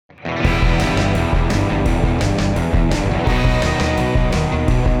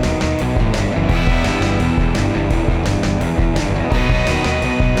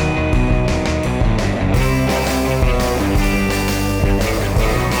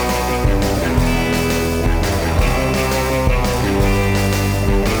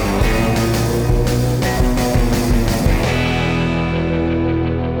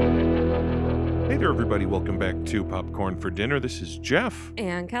to Popcorn for Dinner. This is Jeff.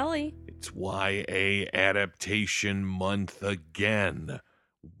 And Kelly. It's YA Adaptation Month again.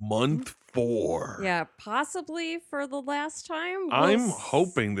 Month 4. Yeah, possibly for the last time. I'm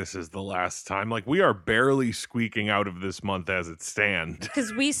hoping this is the last time. Like, we are barely squeaking out of this month as it stands.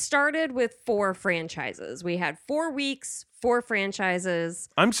 Because we started with 4 franchises. We had 4 weeks, 4 franchises.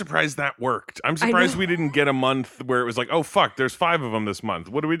 I'm surprised that worked. I'm surprised we didn't get a month where it was like, oh, fuck, there's 5 of them this month.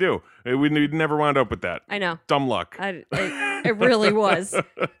 What do we do? We never wound up with that. I know. Dumb luck. It really was.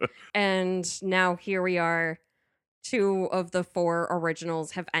 And now here we are. 2 of the 4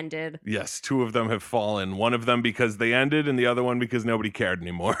 originals have ended. Yes, 2 of them have fallen. One of them because they ended, and the other one because nobody cared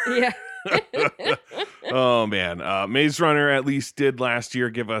anymore. Yeah. Oh, man. Maze Runner at least did last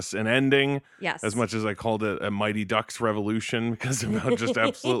year give us an ending. Yes. As much as I called it a Mighty Ducks Revolution because of how just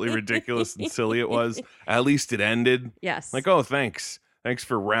absolutely ridiculous and silly it was. At least it ended. Yes. Like, oh, thanks. Thanks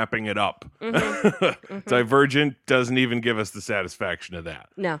for wrapping it up. Mm-hmm. Mm-hmm. Divergent doesn't even give us the satisfaction of that.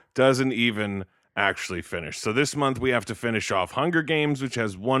 No. Doesn't even actually finish. So this month we have to finish off Hunger Games, which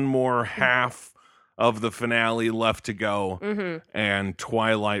has one more half of the finale left to go, and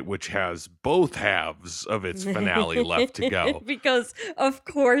Twilight, which has both halves of its finale left to go. Because of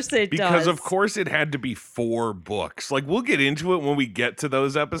course it does. Because of course it had to be 4 books. Like, we'll get into it when we get to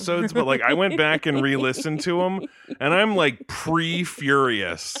those episodes, but like I went back and re-listened to them, and I'm like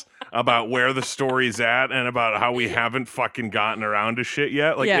pre-furious about where the story's at and about how we haven't fucking gotten around to shit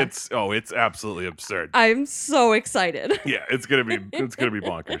yet. Like, it's absolutely absurd. I'm so excited. Yeah, it's gonna be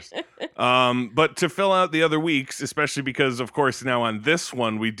bonkers. But to fill out the other weeks, especially because of course now on this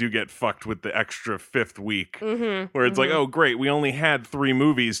one we do get fucked with the extra 5th week, where it's like, oh great, we only had 3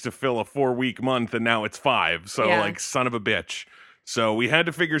 movies to fill a 4-week month, and now it's 5. So like, son of a bitch. So we had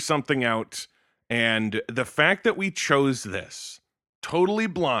to figure something out, and the fact that we chose this totally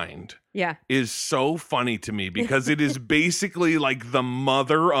blind is so funny to me because it is basically like the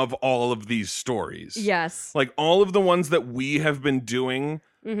mother of all of these stories. Yes. Like, all of the ones that we have been doing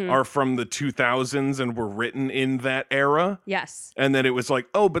are from the 2000s and were written in that era. Yes. And then it was like,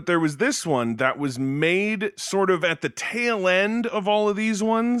 oh, but there was this one that was made sort of at the tail end of all of these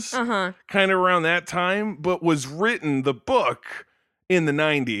ones, kind of around that time, but was written, the book, in the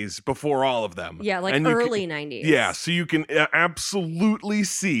 90s before all of them. Yeah, like early 90s. Yeah, so you can absolutely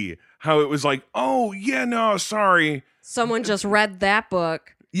see how it was like, oh, yeah, no, sorry. Someone just read that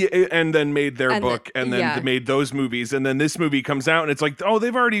book. Yeah, and then made their book, and then made those movies, and then this movie comes out, and it's like, oh,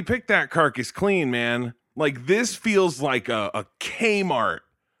 they've already picked that carcass clean, man. Like, this feels like a Kmart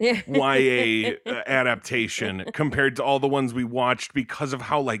YA adaptation compared to all the ones we watched because of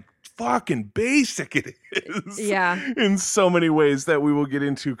how, like, fucking basic it is. Yeah. In so many ways that we will get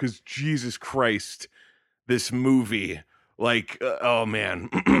into, because Jesus Christ, this movie, like, oh man,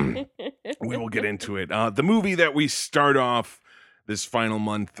 we will get into it. The movie that we start off this final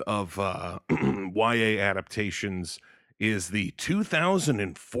month of YA adaptations is the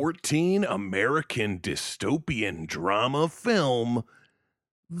 2014 American dystopian drama film,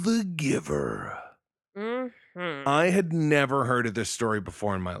 The Giver. I had never heard of this story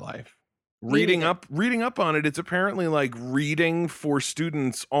before in my life. Reading up on it, it's apparently like reading for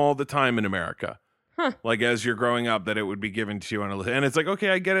students all the time in America. Like, as you're growing up, that it would be given to you on a list. And it's like, okay,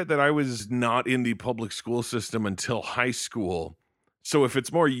 I get it that I was not in the public school system until high school. So if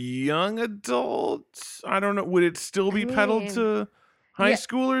it's more young adults, I don't know, would it still be peddled to high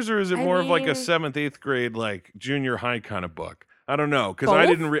schoolers, or is it more of like a 7th, 8th grade, like junior high kind of book? I don't know, because I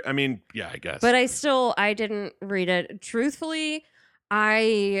didn't I guess. But I didn't read it. Truthfully,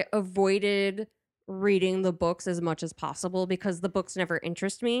 I avoided reading the books as much as possible because the books never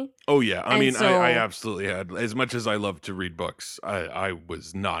interest me. Oh, yeah. I mean, I absolutely had. As much as I love to read books, I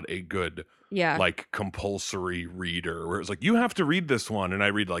was not a good, like, compulsory reader where it's like, you have to read this one. And I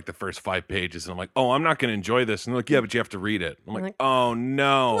read like the first 5 pages and I'm like, oh, I'm not going to enjoy this. And they're like, yeah, but you have to read it. I'm like, oh,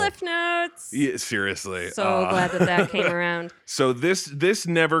 no. Cliff Notes. Yeah, seriously. So glad that came around. So this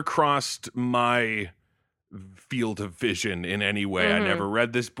never crossed my field of vision in any way. I never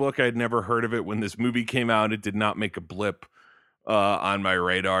read this book. I'd never heard of it. When this movie came out, it did not make a blip on my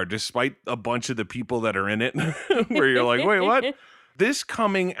radar, despite a bunch of the people that are in it, where you're like, wait, what? This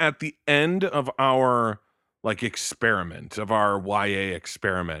coming at the end of our, like, experiment, of our YA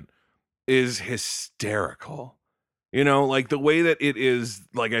experiment, is hysterical. You know, like, the way that it is,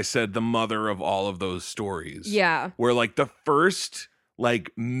 like I said, the mother of all of those stories. Yeah. Where, like, the first,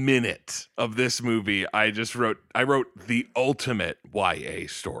 like, minute of this movie, I wrote the ultimate YA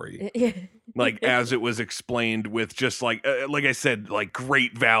story. like as it was explained with just like I said, like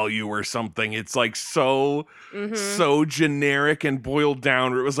great value or something. It's like so generic and boiled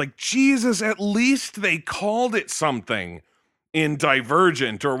down. It was like, Jesus, at least they called it something in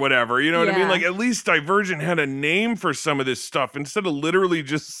Divergent or whatever. You know what I mean? Yeah. Like at least Divergent had a name for some of this stuff instead of literally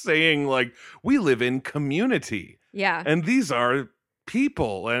just saying like, we live in community. Yeah. And these are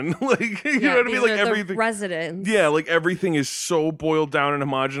people, and like you know what I mean, these like are the everything residents. yeah, like everything is so boiled down and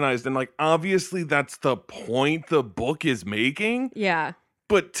homogenized, and like obviously that's the point the book is making, Yeah.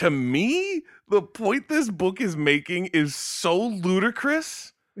 but to me the point this book is making is so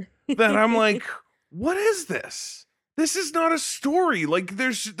ludicrous that I'm like, what is this? This is not a story. Like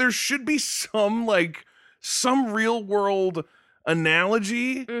there should be some real world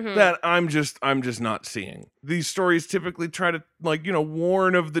analogy that I'm just not seeing. These stories typically try to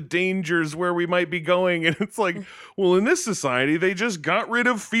warn of the dangers where we might be going, and it's like, well, in this society they just got rid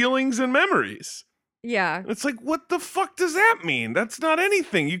of feelings and memories. Yeah. It's like, what the fuck does that mean? That's not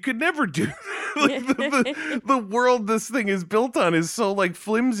anything. You could never do that. Like the world this thing is built on is so like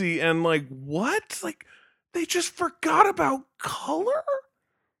flimsy, and like what? Like they just forgot about color?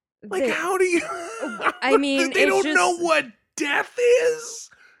 Like how do you I mean, they don't know what death is?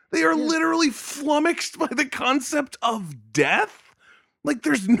 They are literally flummoxed by the concept of death. Like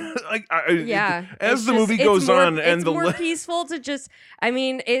there's no, like as the movie goes on, and it's more peaceful to just, I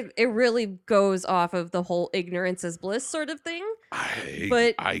mean, it really goes off of the whole ignorance is bliss sort of thing.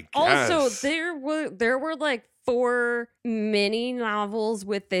 But I also guess. there were like 4 mini novels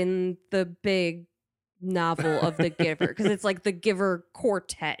within the big novel of The Giver, because it's like the Giver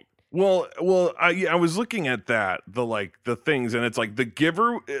quartet. Well, I was looking at the things, and it's like The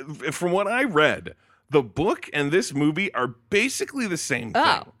Giver, from what I read, the book and this movie are basically the same thing.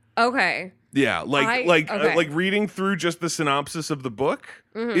 Oh, okay. Yeah, like reading through just the synopsis of the book,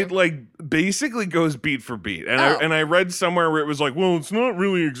 it like basically goes beat for beat. And I read somewhere where it was like, well, it's not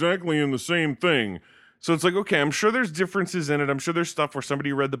really exactly in the same thing. So it's like, okay, I'm sure there's differences in it. I'm sure there's stuff where somebody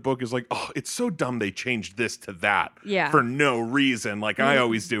who read the book is like, oh, it's so dumb they changed this to that for no reason, like I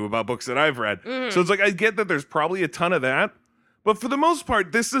always do about books that I've read. So it's like, I get that there's probably a ton of that, but for the most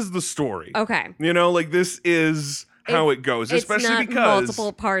part, this is the story. Okay. You know, like this is how it goes, especially it's not because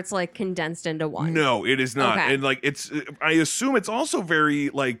multiple parts like condensed into one. No, it is not. Okay. And like I assume it's also very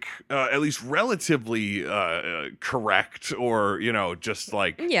like at least relatively correct, or just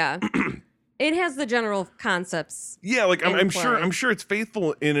like Yeah. It has the general concepts. Yeah, like I'm sure it's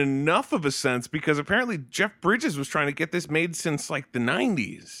faithful in enough of a sense, because apparently Jeff Bridges was trying to get this made since like the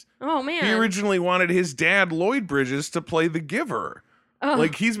 90s. Oh man. He originally wanted his dad, Lloyd Bridges, to play The Giver. Oh.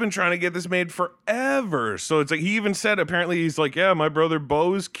 Like he's been trying to get this made forever. So it's like he even said, apparently he's like, yeah, my brother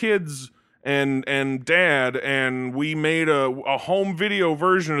Bo's kids and dad, and we made a home video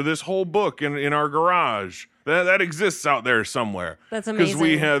version of this whole book in our garage. That exists out there somewhere. That's amazing. Because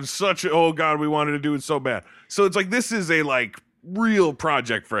we have oh God, we wanted to do it so bad. So it's like, this is a like real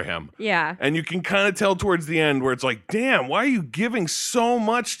project for him. Yeah. And you can kind of tell towards the end where it's like, damn, why are you giving so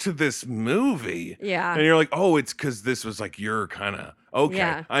much to this movie? Yeah. And you're like, oh, it's because this was like your kind of, okay,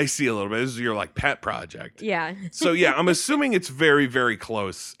 Yeah. I see a little bit. This is your like pet project. Yeah. So yeah, I'm assuming it's very, very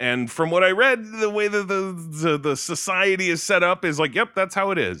close. And from what I read, the way that the society is set up is like, yep, that's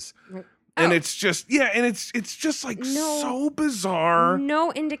how it is. And it's just, and it's just like so bizarre.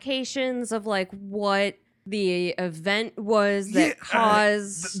 No indications of like what the event was that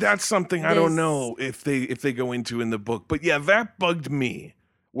caused. That's something I don't know if they go into in the book. But yeah, that bugged me.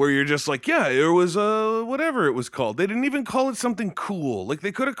 Where you're just like, yeah, it was whatever it was called. They didn't even call it something cool. Like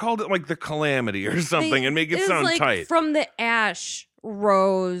they could have called it like the Calamity or something and make it sound like tight. From the ash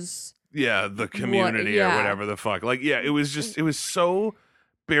rose. Yeah, the community or whatever the fuck. Like, yeah, it was so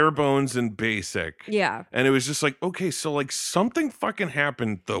bare bones and basic. Yeah. And it was just like, okay, so like something fucking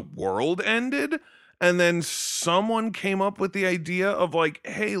happened. The world ended. And then someone came up with the idea of like,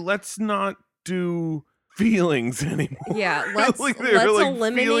 hey, let's not do feelings anymore. Yeah, let's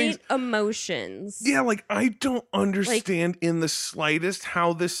eliminate emotions. Yeah, like I don't understand in the slightest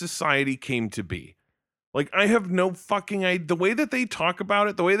how this society came to be. Like I have no fucking idea. The way that they talk about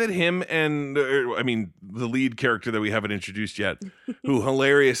it, the way that him and the lead character that we haven't introduced yet, who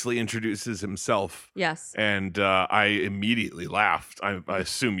hilariously introduces himself. Yes. And I immediately laughed. I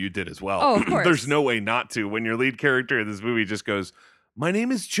assume you did as well. Oh, of course. There's no way not to when your lead character in this movie just goes, my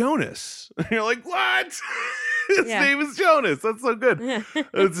name is Jonas. And you're like, what? His name is Jonas. That's so good.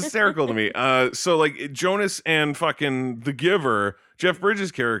 It's hysterical to me. So like Jonas and fucking The Giver, Jeff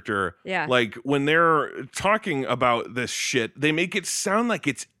Bridges' character, like when they're talking about this shit, they make it sound like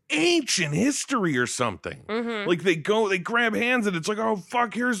it's ancient history or something. Mhm. Like they grab hands and it's like, oh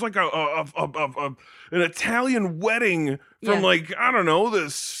fuck, here's like an Italian wedding from Yeah. like, I don't know, the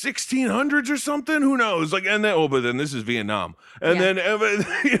 1600s or something. Who knows? Like, and then but then this is Vietnam, and Yeah. then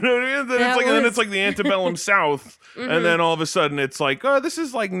you know what I mean? Then That it's like, and then was- it's like the antebellum South, Mhm. and then all of a sudden it's like, oh, this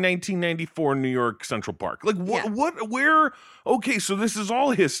is like 1994 New York Central Park. Like Yeah. where? Okay, so this is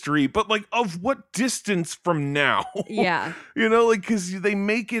all history, but like of what distance from now? Yeah. You know, like because they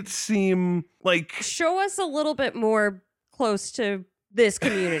make it seem like Show us a little bit more close to this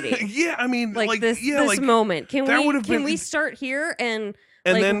community. yeah, I mean, Like this yeah, this like, moment. Can that we would've can been- we start here and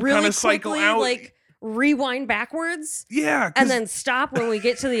and like then really kind of cycle quickly out, like rewind backwards yeah, 'cause and then stop when we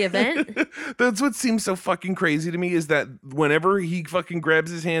get to the event? that's what seems so fucking crazy to me is that whenever he fucking grabs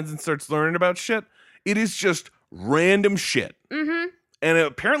his hands and starts learning about shit, it is just random shit. Mm-hmm. And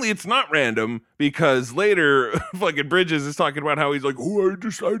apparently it's not random because later fucking Bridges is talking about how he's like, oh, I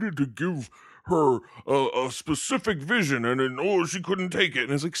decided to give her a specific vision and then, oh, she couldn't take it.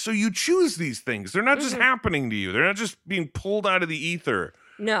 And it's like, so you choose these things. They're not just Mhm. happening to you. They're not just being pulled out of the ether.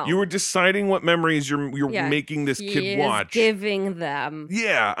 No. You were deciding what memories you're Yeah. making this He kid is watch. giving them.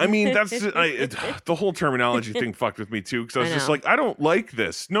 Yeah, I mean that's the whole terminology thing fucked with me too because I was I just know. like, I don't like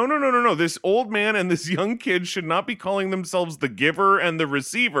this. No. This old man and this young kid should not be calling themselves the giver and the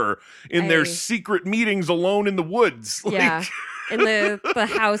receiver in their I- secret meetings alone in the woods. Like, Yeah. In the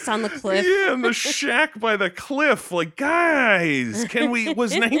house on the cliff. yeah, and the shack by the cliff. Like, guys, can we?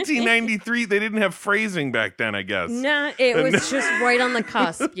 Was 1993? They didn't have phrasing back then, I guess. Nah, it was just right on the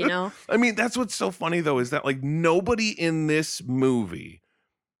cusp, you know? I mean, that's what's so funny though, is that like nobody in this movie,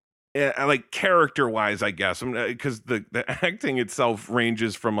 like character wise, I guess, because the acting itself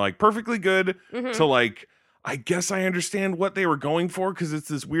ranges from like perfectly good Mhm. to like, I guess I understand what they were going for because it's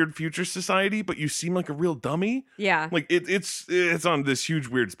this weird future society, but you seem like a real dummy. Yeah. Like it's on this huge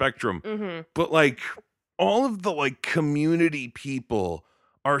weird spectrum, Mm-hmm. but like all of the like community people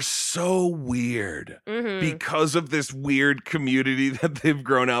are so weird Mm-hmm. because of this weird community that they've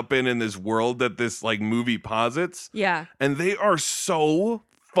grown up in this world that this like movie posits, Yeah. and they are so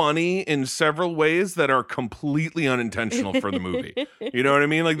funny in several ways that are completely unintentional for the movie. You know what I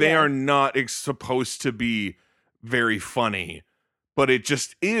mean? Like they Yeah. are not supposed to be very funny, but it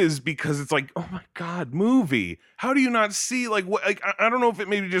just is because it's like, oh my god, movie. How do you not see like what? Like I don't know if it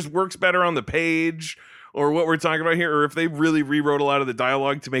maybe just works better on the page or what we're talking about here, or if they really rewrote a lot of the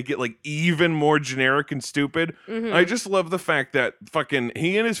dialogue to make it like even more generic and stupid. Mhm. I just love the fact that fucking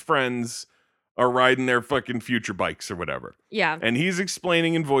he and his friends are riding their fucking future bikes or whatever. Yeah. And he's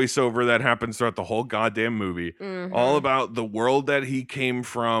explaining in voiceover that happens throughout the whole goddamn movie Mhm. all about the world that he came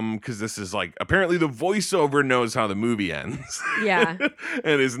from. Cause this is like, apparently the voiceover knows how the movie ends. Yeah.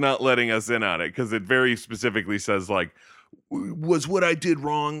 And is not letting us in on it. Cause it very specifically says like, was what I did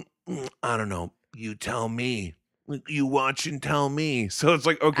wrong? I don't know. You tell me. You watch and tell me. So it's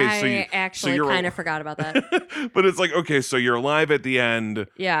like, okay, so I actually you're kind of forgot about that. but it's like, okay, so you're alive at the end.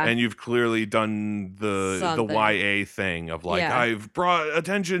 Yeah. And you've clearly done the Something. YA thing of like, Yeah. I've brought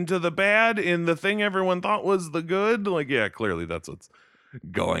attention to the bad in the thing everyone thought was the good. Like, yeah, clearly that's what's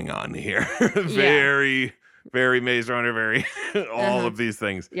going on here. Very, very Maze Runner, very all Uh-huh. of these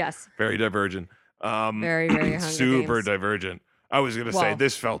things. Yes. Very divergent. Very, very Hunger super Games. divergent. I was gonna say Well,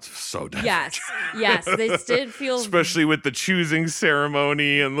 this felt so divergent. Yes. Yes. This did feel Especially with the choosing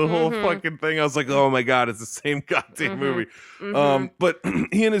ceremony and the whole Mhm. fucking thing. I was like, oh my God, it's the same goddamn Mhm. movie. Mhm. But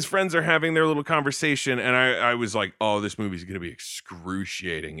he and his friends are having their little conversation, and I was like, oh, this movie's gonna be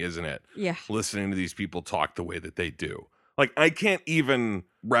excruciating, isn't it? Yeah. Listening to these people talk the way that they do. Like, I can't even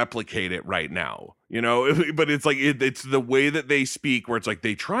replicate it right now, you know? But it's like, it's the way that they speak, where it's like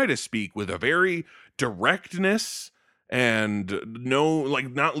they try to speak with a very directness and no,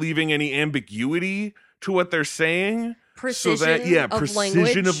 like, not leaving any ambiguity to what they're saying. Precision So that, yeah, of precision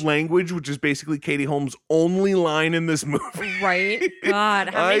language. of language, which is basically Katie Holmes' only line in this movie. Right? God,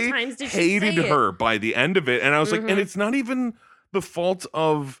 how many I times did she hated say it? her by the end of it, and I was like, and Mhm. it's not even the fault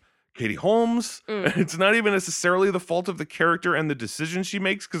of Katie Holmes. Mm. It's not even necessarily the fault of the character and the decisions she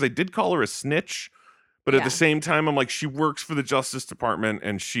makes, because I did call her a snitch. But at Yeah. the same time, I'm like, she works for the Justice Department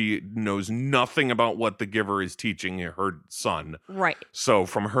and she knows nothing about what the giver is teaching her son. Right. So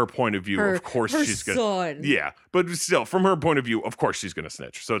from her point of view, of course her she's gonna. son. Yeah, but still, from her point of view, of course she's gonna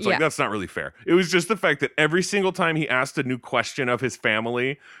snitch. So it's like Yeah. that's not really fair. It was just the fact that every single time he asked a new question of his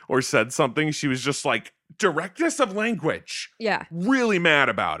family or said something, she was just like, directness of language. Yeah. Really mad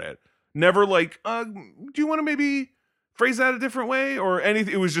about it. Never like, do you want to maybe phrase that a different way or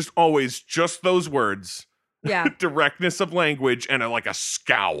anything? It was just always just those words. Yeah. Directness of language and like a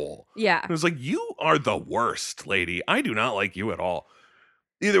scowl. Yeah. It was like, you are the worst, lady. I do not like you at all.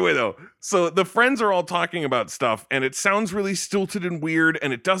 Either way, though, so the friends are all talking about stuff, and it sounds really stilted and weird,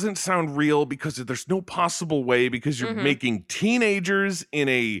 and it doesn't sound real because there's no possible way, because you're Mhm. making teenagers in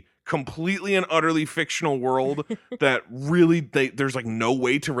a completely and utterly fictional world that really there's like no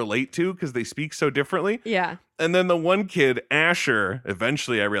way to relate to because they speak so differently. Yeah. And then the one kid, Asher,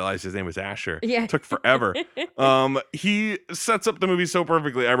 eventually I realized his name was Asher. Yeah. Took forever. He sets up the movie so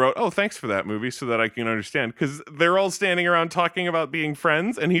perfectly. I wrote, "Oh, thanks for that movie," so that I can understand, because they're all standing around talking about being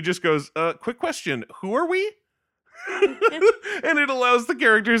friends, and he just goes, "Quick question, who are we?" And it allows the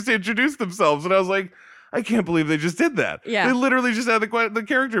characters to introduce themselves, and I was like, I can't believe they just did that. Yeah. They literally just had the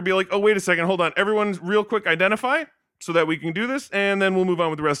character be like, "Oh, wait a second, hold on, everyone, real quick, identify so that we can do this, and then we'll move on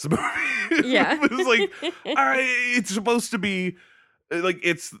with the rest of the movie." Yeah. It was like, it's supposed to be like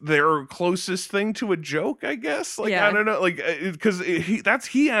it's their closest thing to a joke, I guess. Like, Yeah. I don't know, like, because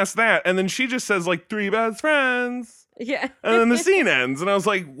he asked that, and then she just says like, "3 best friends," Yeah. and then the scene ends, and I was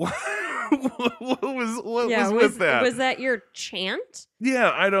like, what? What was with that? Was that your chant?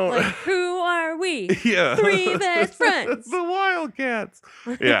 Yeah, I don't. Like, who are we? Yeah, 3 best friends. the Wildcats.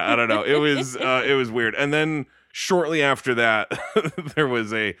 Yeah, I don't know. It was weird. And then shortly after that, there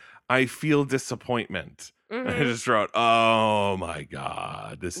was I feel disappointment. I Mhm. just wrote, "Oh my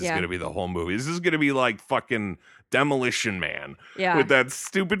god, this is Yeah. gonna be the whole movie. This is gonna be like fucking Demolition Man Yeah. with that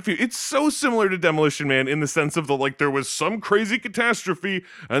stupid It's so similar to Demolition Man in the sense of there was some crazy catastrophe,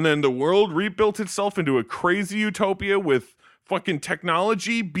 and then the world rebuilt itself into a crazy utopia with fucking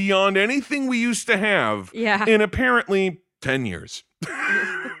technology beyond anything we used to have Yeah. in apparently 10 years."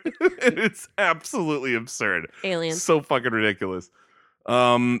 It's absolutely absurd. Aliens. So fucking ridiculous.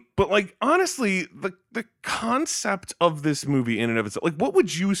 But like, honestly, the concept of this movie in and of itself, like, what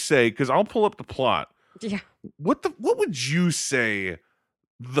would you say? Because I'll pull up the plot. Yeah. What would you say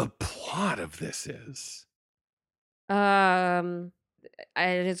the plot of this is?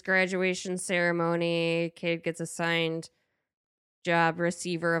 At his graduation ceremony, kid gets assigned job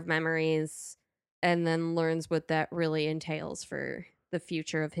receiver of memories, and then learns what that really entails for the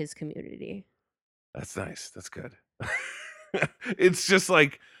future of his community. That's nice. That's good. It's just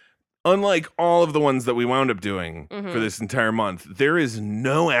like, unlike all of the ones that we wound up doing for Mhm. this entire month, there is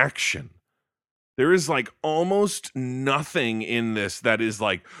no action. There is like almost nothing in this that is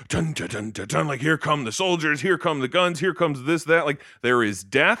like dun dun dun dun dun, like here come the soldiers, here come the guns, here comes this, that. Like, there is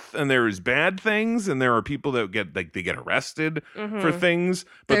death and there is bad things, and there are people that get like they get arrested for Mhm. things,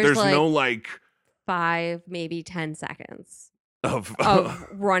 but There's, there's no like 5, maybe 10 seconds of of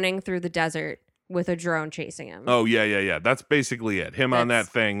running through the desert with a drone chasing him. Oh yeah. That's basically it. Him on that That's-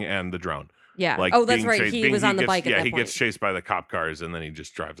 thing and the drone. yeah. Like, Oh, that's being right. chased- He being- was on the gets- bike at Yeah, that he point. gets chased by the cop cars and then he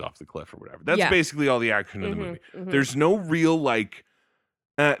just drives off the cliff or whatever. That's Yeah. basically all the action in the Mhm, movie. mhm. There's no real like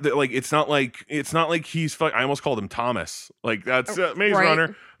it's not like he's I almost called him Thomas. Like, that's Maze right.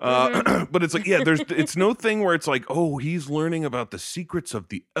 Runner. But it's like, yeah, it's no thing where it's like, oh, he's learning about the secrets of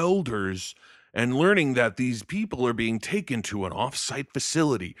the elders and learning that these people are being taken to an off-site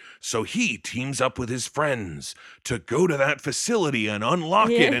facility. So he teams up with his friends to go to that facility and unlock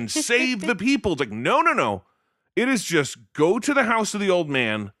it Yeah. and save the people. It's like, no. It is just go to the house of the old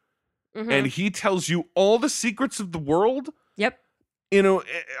man, Mhm. and he tells you all the secrets of the world Yep. in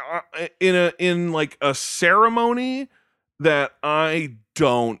like a ceremony that I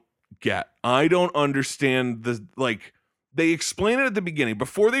don't get. I don't understand they explain it at the beginning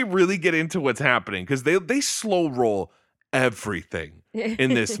before they really get into what's happening, because they slow roll everything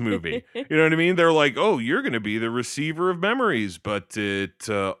in this movie. You know what I mean? They're like, "Oh, you're going to be the receiver of memories, but it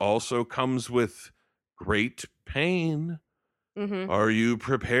also comes with great pain. Mhm. Are you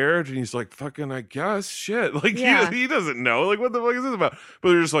prepared?" And he's like, "Fucking, I guess." Shit. Like, Yeah. he doesn't know. Like, what the fuck is this about? But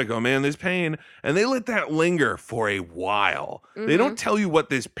they're just like, "Oh man, this pain." And they let that linger for a while. They don't tell you what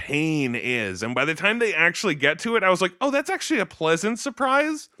this pain is. And by the time they actually get to it, I was like, "Oh, that's actually a pleasant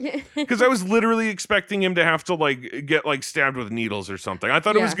surprise." Because I was literally expecting him to have to like get like stabbed with needles or something. I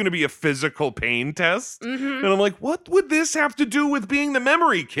thought it was Yeah. going to be a physical pain test. Mhm. And I'm like, what would this have to do with being the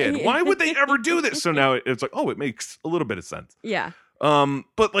memory kid? Why would they ever do this? So now it's like, oh, it makes a little bit of sense. Yeah.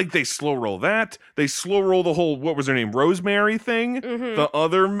 But like they slow roll that. They slow roll the whole, what was her name, Rosemary thing. Mhm. The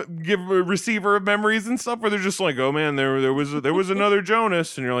other receiver of memories and stuff, where they're just like, oh man, there was another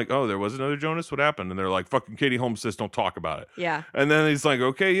Jonas, and you're like, oh, there was another Jonas. What happened? And they're like, fucking Katie Holmes says, don't talk about it. Yeah. And then he's like,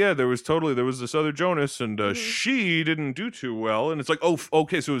 okay, yeah, there was this other Jonas, and she didn't do too well. And it's like, oh,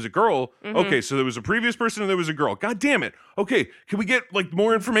 okay, so it was a girl. Okay, so there was a previous person and there was a girl. God damn it. Okay, can we get like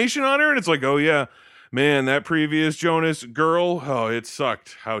more information on her? And it's like, oh yeah, man, that previous Jonas girl, oh, it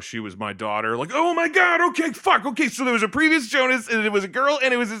sucked how she was my daughter. Like, oh my God, okay, fuck, okay, so there was a previous Jonas and it was a girl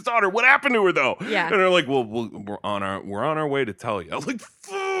and it was his daughter. What happened to her though? Yeah. And they're like, well, we're on our way to tell you. I was like,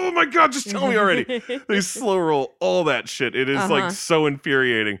 oh my God, just tell me already. They slow roll all that shit. It is like so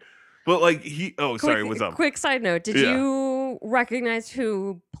infuriating. But like sorry, what's up? Quick side note: did you recognize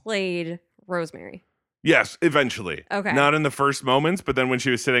who played Rosemary? Yes, eventually. Okay. Not in the first moments, but then when she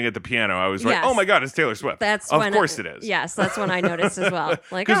was sitting at the piano, I was like, Yes. oh my God, it's Taylor Swift. Of course it is. Yes, that's when I noticed as well.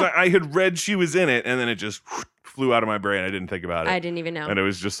 Like, because I had read she was in it, and then it just flew out of my brain. I didn't think about it. I didn't even know. And it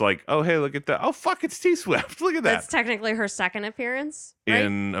was just like, oh, hey, look at that. Oh, fuck, it's T Swift. Look at that. That's technically her second appearance, right?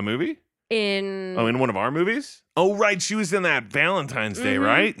 In a movie? In one of our movies? Oh, right. She was in that Valentine's Day,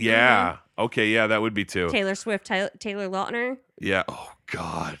 right? Yeah. Okay, yeah, that would be too. Taylor Swift, Taylor Lautner. Yeah. Oh,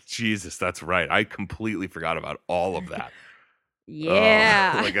 God. Jesus, that's right. I completely forgot about all of that.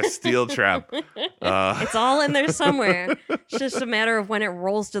 Yeah. Like a steel trap. It's all in there somewhere. It's just a matter of when it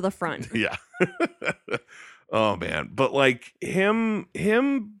rolls to the front. Yeah. Oh, man. But like him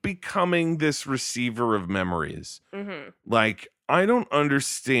becoming this receiver of memories, like, I don't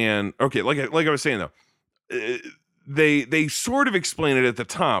understand. Okay, like I was saying though, they sort of explain it at the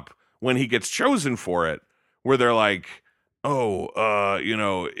top when he gets chosen for it, where they're like, oh,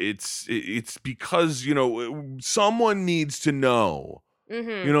 it's because someone needs to know.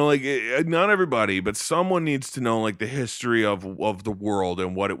 Like not everybody, but someone needs to know like the history of the world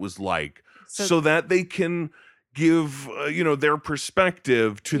and what it was like, so that they can give their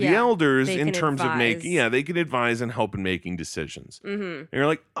perspective to the elders in terms of making they can advise and help in making decisions. And you're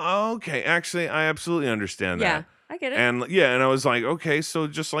like, oh, okay, actually I absolutely understand that. I get it. And and I was like, okay, so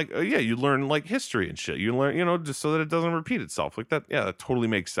just like you learn like history and shit, you learn just so that it doesn't repeat itself like that. That totally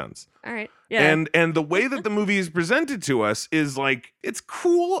makes sense. All right. Yeah. And the way that the movie is presented to us is like, it's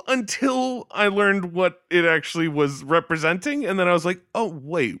cool until I learned what it actually was representing, and then I was like, oh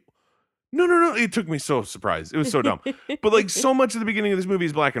wait, no, it took me so surprised. It was so dumb. But like so much of the beginning of this movie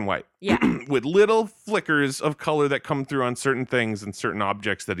is black and white. Yeah. With little flickers of color that come through on certain things and certain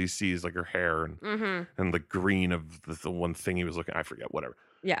objects that he sees, like her hair and the green of the one thing he was looking, I forget, whatever.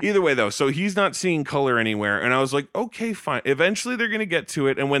 Yeah. Either way though, so he's not seeing color anywhere. And I was like, okay, fine. Eventually they're going to get to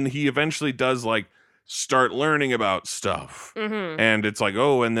it. And when he eventually does like start learning about stuff and it's like,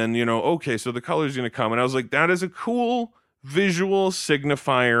 oh, and then, okay, so the color's going to come. And I was like, that is a cool visual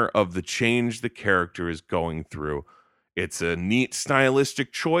signifier of the change the character is going through. It's a neat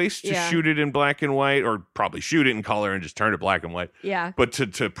stylistic choice to shoot it in black and white, or probably shoot it in color and just turn it black and white. Yeah. But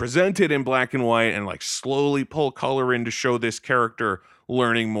to present it in black and white and like slowly pull color in to show this character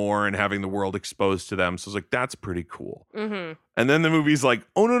learning more and having the world exposed to them. So I was like, that's pretty cool. And then the movie's like,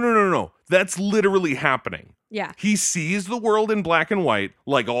 oh, no. That's literally happening. Yeah. He sees the world in black and white,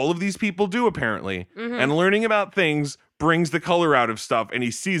 like all of these people do apparently, and learning about things brings the color out of stuff, and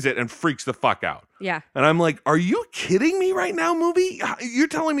he sees it and freaks the fuck out. Yeah. And I'm like, are you kidding me right now, movie? You're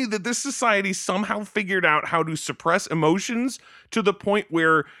telling me that this society somehow figured out how to suppress emotions to the point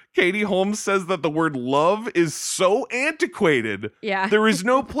where Katie Holmes says that the word love is so antiquated. Yeah. There is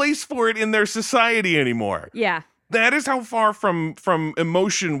no place for it in their society anymore. Yeah. That is how far from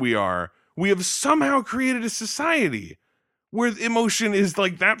emotion we are. We have somehow created a society where emotion is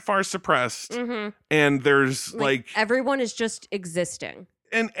like that far suppressed, and there's like everyone is just existing,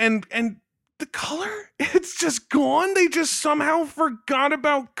 and the color, it's just gone. They just somehow forgot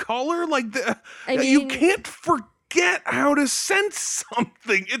about color. Like you can't forget how to sense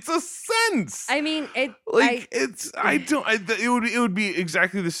something. It's a sense. I mean, it would be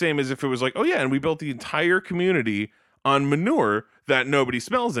exactly the same as if it was like, oh yeah, and we built the entire community on manure that nobody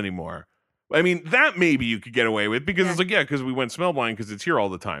smells anymore. I mean, that maybe you could get away with because it's like, because we went smell blind because it's here all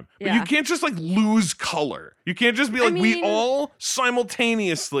the time. But you can't just like lose color. You can't just be like, we all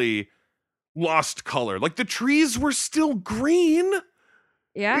simultaneously lost color. Like the trees were still green.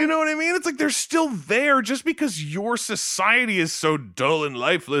 Yeah. You know what I mean? It's like they're still there just because your society is so dull and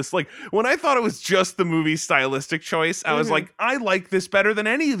lifeless. Like when I thought it was just the movie stylistic choice, I was like, I like this better than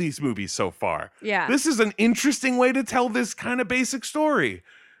any of these movies so far. Yeah. This is an interesting way to tell this kind of basic story.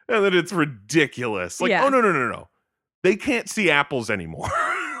 And then it's ridiculous. Like, oh, no. They can't see apples anymore.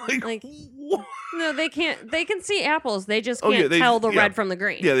 like no, they can't. They can see apples. They just can't tell the red from the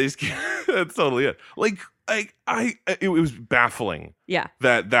green. Yeah, they just can't. That's totally it. Like, it was baffling. Yeah.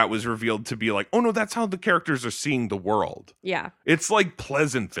 That was revealed to be like, oh, no, that's how the characters are seeing the world. Yeah. It's like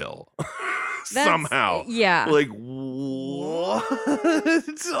Pleasantville. Somehow. Yeah. Like, what?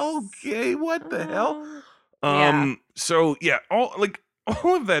 It's okay. What the hell? So,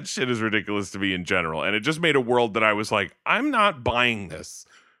 all of that shit is ridiculous to me in general. And it just made a world that I was like, I'm not buying this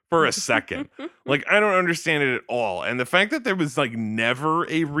for a second. Like, I don't understand it at all. And the fact that there was like never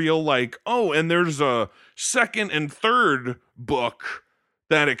a real like, oh, and there's a second and third book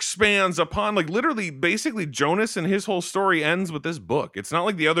that expands upon, like, literally basically Jonas and his whole story ends with this book. It's not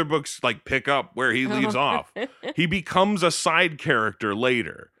like the other books like pick up where he leaves off. He becomes a side character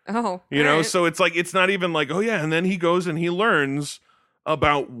later. Oh, You know, alright. so it's like, it's not even like, oh yeah, and then he goes and he learns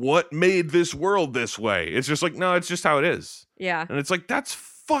about what made this world this way. It's just like, no, it's just how it is. Yeah. And it's like, that's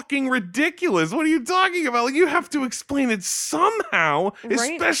fucking ridiculous. What are you talking about? Like, you have to explain it somehow, Right.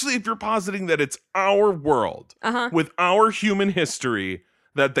 especially if you're positing that it's our world Uh-huh. with our human history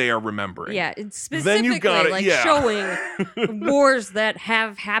that they are remembering. Yeah, it's Then you specifically got it, like yeah. showing wars that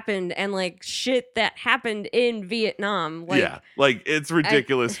have happened and like shit that happened in Vietnam. Like, yeah, like it's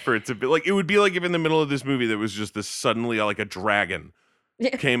ridiculous for it to be like, it would be like if in the middle of this movie there was just this suddenly like a dragon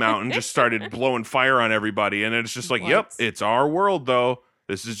came out and just started blowing fire on everybody, and it's just like, yep, What? it's our world though.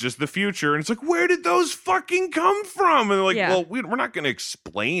 This is just the future. And it's like, where did those fucking come from? And they're like, Yeah. well, we're not going to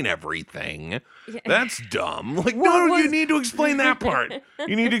explain everything. Yeah. That's dumb. Like, What no, you was- need to explain that part.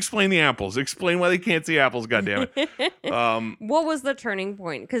 You need to explain the apples. Explain why they can't see apples, goddammit. What was the turning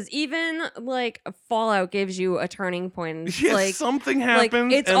point? Because even like Fallout gives you a turning point. It's Yes, like, something like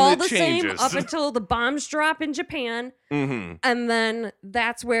happens it's and all it the changes. same up until the bombs drop in Japan, hmm and then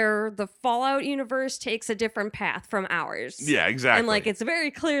that's where the Fallout universe takes a different path from ours. Yeah, exactly. And like it's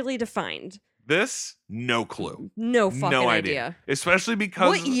very clearly defined. this, no clue. No fucking No idea. Especially because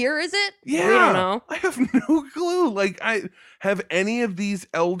What year is it? Yeah, We don't know. I have no clue. Like, I have any of these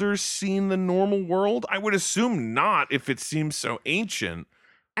elders seen the normal world? I would assume not, if it seems so ancient.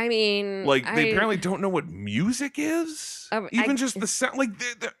 I mean, Like, they apparently don't know what music is. Even just the sound. Like,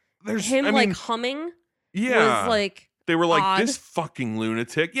 there's him I like mean, humming yeah, was like they were like, odd. this fucking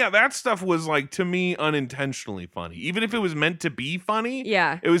lunatic. Yeah, that stuff was like, to me, unintentionally funny. Even if it was meant to be funny,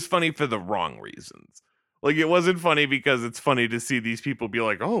 yeah. it was funny for the wrong reasons. Like, it wasn't funny because it's funny to see these people be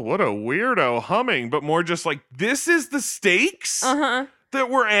like, oh, what a weirdo humming, but more just like, this is the stakes Uh-huh. that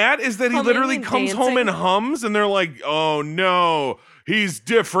we're at, is that he Humming literally and comes home and dancing. hums, and they're like, oh no, he's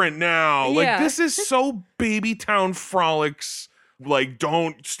different now. Like, Yeah. this is so Baby Town Frolics. Like,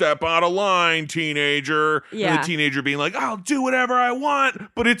 don't step out of line, teenager. And Yeah. the teenager being like, I'll do whatever I want.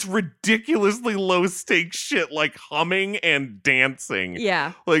 But it's ridiculously low stakes shit like humming and dancing.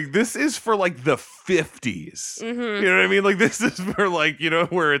 Yeah. Like, this is for like the 50s. Mm-hmm. You know what I mean? Like, this is for like, you know,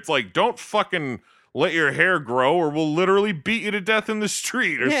 where it's like, don't fucking let your hair grow or we'll literally beat you to death in the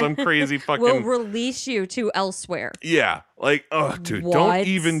street or some crazy fucking. We'll release you to elsewhere. Yeah, like, oh, dude, What? don't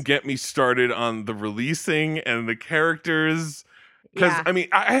even get me started on the releasing and the characters. Because, Yeah. I mean,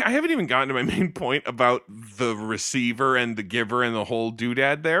 I haven't even gotten to my main point about the receiver and the giver and the whole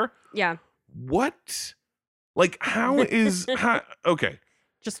doodad there. Yeah. What? Like, how is. Okay,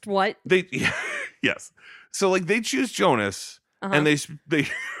 Just what? they. Yes. So, like, they choose Jonas. Uh-huh. And they,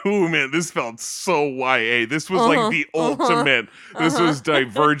 oh man, this felt so YA. This was Uh-huh, like the ultimate. This uh-huh. was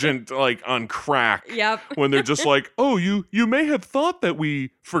Divergent, like on crack. Yep. When they're just like, oh, you may have thought that we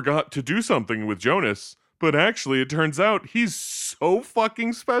forgot to do something with Jonas, but actually, it turns out he's so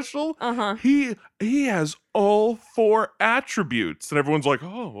fucking special. Uh-huh. He has all 4 attributes, and everyone's like,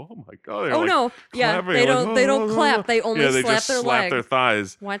 oh my god. They're Oh like no. Yeah. clapping, They like, don't they don't "Oh, clap. They only yeah, they slap just their slap leg. their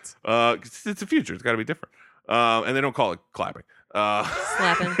thighs. What? 'Cause it's the future. It's got to be different. And they don't call it clapping.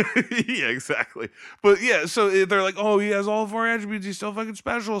 Slapping. Yeah, exactly. But yeah, so they're like, oh, he has all 4 attributes. He's so fucking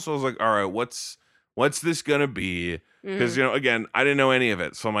special. So I was like, all right, what's this gonna be? Because Mhm. you know, again, I didn't know any of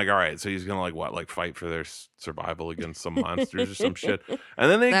it. So I'm like, all right, so he's gonna like what, like fight for their survival against some monsters or some shit. And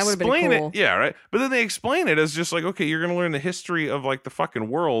then they That would've been explain cool. it, yeah, right. But then they explain it as just like, okay, you're gonna learn the history of like the fucking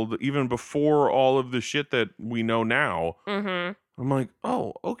world even before all of the shit that we know now. Mhm. I'm like,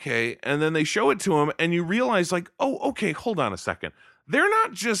 oh, okay. And then they show it to him, and you realize, like, oh, okay, hold on a second. They're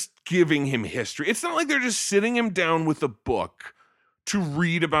not just giving him history. It's not like they're just sitting him down with a book to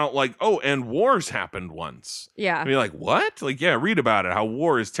read about, like, oh, and wars happened once. Yeah. And you're like, what? Like, yeah, read about it, how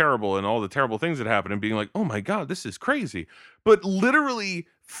war is terrible and all the terrible things that happen, and being like, oh my God, this is crazy. But literally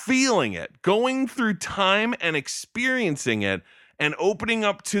feeling it, going through time and experiencing it, and opening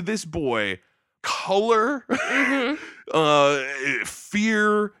up to this boy color, Mhm.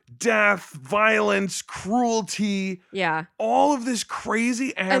 fear, death, violence, cruelty, Yeah. all of this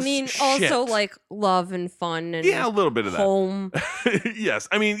crazy ass I mean, also shit. like love and fun and Yeah, a little bit of that. home. Yes,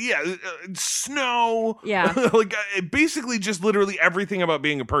 I mean, yeah, snow. Yeah. Like basically just literally everything about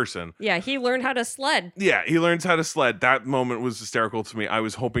being a person. Yeah. He learned how to sled. Yeah, he learns how to sled. That moment was hysterical to me. I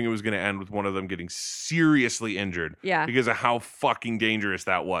was hoping it was going to end with one of them getting seriously injured Yeah. because of how fucking dangerous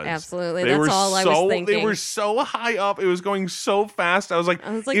that was. Absolutely. They That's were all I so was thinking. they were so high up. It was going so fast. I was like,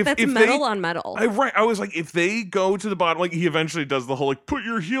 I was like, that's metal on metal. I was like, if they go to the bottom, like he eventually does the whole like put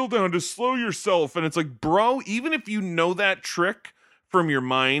your heel down to slow yourself, and it's like, bro, even if you know that trick from your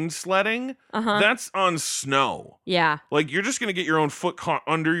mind sledding, that's on snow. Yeah. Like you're just gonna get your own foot caught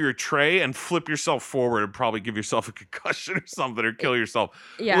under your tray and flip yourself forward and probably give yourself a concussion or something or kill yourself.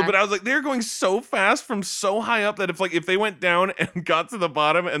 Yeah. But I was like, they're going so fast from so high up that if they went down and got to the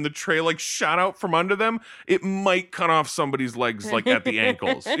bottom and the tray like shot out from under them, it might cut off somebody's legs like at the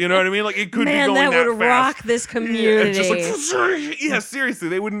ankles. You know what I mean? Like it could be going that would fast. rock this community. Yeah, just like, yeah, seriously,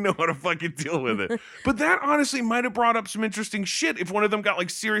 they wouldn't know how to fucking deal with it. But that honestly might have brought up some interesting shit if one of them got like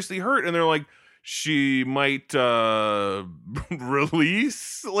seriously hurt and they're like, she might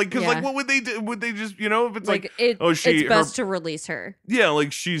release, like, because like what would they do? Would they just, if it's like it's best to release her,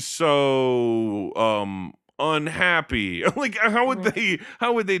 like she's so unhappy, like how would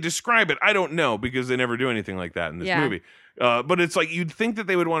they describe it? I don't know, because they never do anything like that in this movie. But it's like you'd think that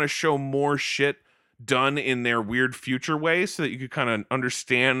they would want to show more shit done in their weird future way so that you could kind of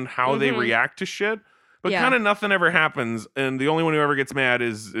understand how they react to shit. But kind of nothing ever happens, and the only one who ever gets mad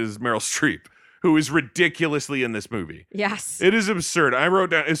is Meryl Streep, who is ridiculously in this movie. Yes. It is absurd. I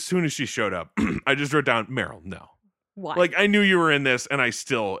wrote down, as soon as she showed up, I just wrote down, Meryl, no. Why? Like, I knew you were in this, and I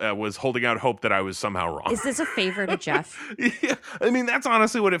still was holding out hope that I was somehow wrong. Is this a favor to Jeff? Yeah. I mean, that's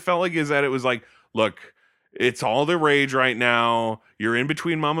honestly what it felt like, is that it was like, look, it's all the rage right now. You're in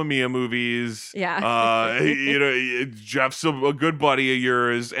between Mamma Mia movies. Yeah. Jeff's a good buddy of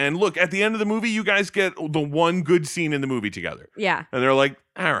yours. And look, at the end of the movie, you guys get the one good scene in the movie together. Yeah. And they're like,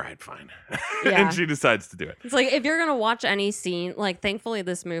 all right, fine. Yeah. And she decides to do it. It's like, if you're going to watch any scene, like, thankfully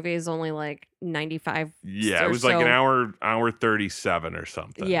this movie is only like 95. Yeah, it was like an hour 37 or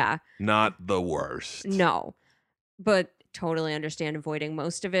something. Yeah. Not the worst. No. But totally understand avoiding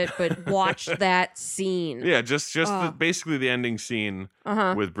most of it, but watch that scene. Yeah, just basically the ending scene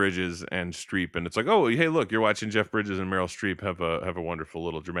with Bridges and Streep, and it's like, oh, hey, look, you're watching Jeff Bridges and Meryl Streep have a wonderful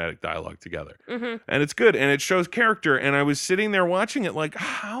little dramatic dialogue together, and it's good, and it shows character. And I was sitting there watching it, like,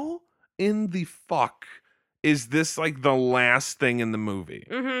 how in the fuck is this like the last thing in the movie?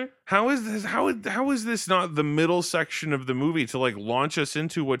 How is this? How is this not the middle section of the movie to like launch us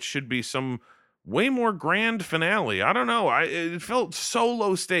into what should be some way more grand finale? I don't know. It felt so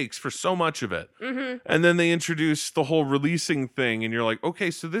low stakes for so much of it. And then they introduced the whole releasing thing, and you're like, okay,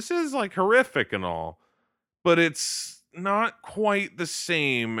 so this is like horrific and all, but it's not quite the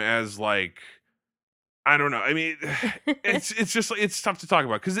same as like, I don't know. I mean, it's just like, it's tough to talk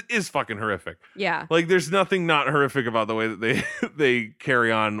about because it is fucking horrific. Yeah. Like there's nothing not horrific about the way that they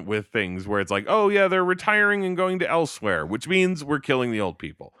carry on with things where it's like, oh yeah, they're retiring and going to elsewhere, which means we're killing the old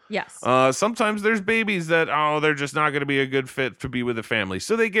people. Yes. Sometimes there's babies that, they're just not going to be a good fit to be with a family,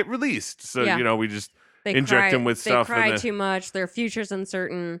 so they get released. So, we just inject them with stuff. They cry too much. Their future's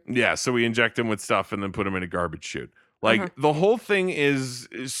uncertain. Yeah, so we inject them with stuff and then put them in a garbage chute. Like the whole thing is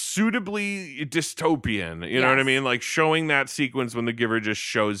suitably dystopian. You know what I mean? Like showing that sequence when the giver just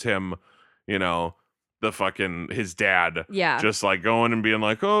shows him, the fucking his dad. Yeah. Just like going and being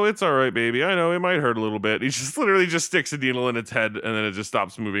like, oh, it's all right, baby. I know it might hurt a little bit. He just literally just sticks a needle in its head and then it just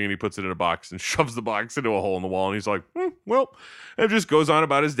stops moving and he puts it in a box and shoves the box into a hole in the wall. And he's like, well, and just goes on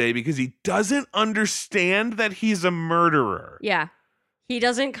about his day because he doesn't understand that he's a murderer. Yeah. He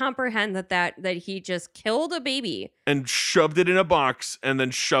doesn't comprehend that he just killed a baby and shoved it in a box and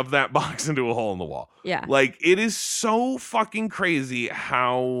then shoved that box into a hole in the wall. Yeah. Like it is so fucking crazy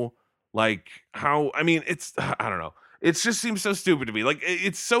how I mean, I don't know. It just seems so stupid to me. Like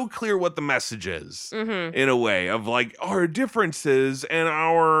it's so clear what the message is in a way of like our differences and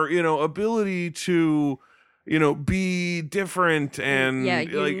our, ability to, be different and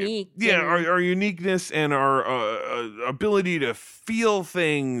unique. Our uniqueness and our ability to feel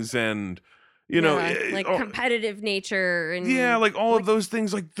things and competitive nature and like all of those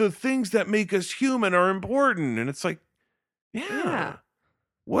things, like the things that make us human are important. And it's like,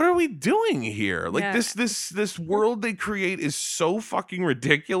 what are we doing here? Like this world they create is so fucking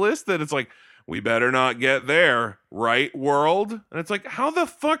ridiculous that it's like, we better not get there, right, world? And it's like, how the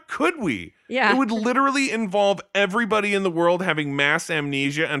fuck could we? Yeah. It would literally involve everybody in the world having mass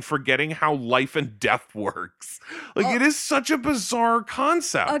amnesia and forgetting how life and death works. Like, it is such a bizarre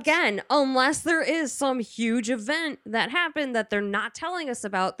concept. Again, unless there is some huge event that happened that they're not telling us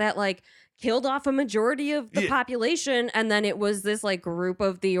about that, like, killed off a majority of the population, and then it was this like group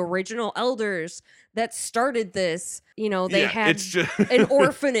of the original elders that started this. They had an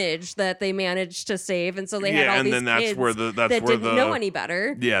orphanage that they managed to save, and so they had all these kids that didn't know any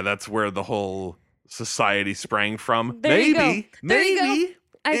better. Yeah, that's where the whole society sprang from. There you maybe go.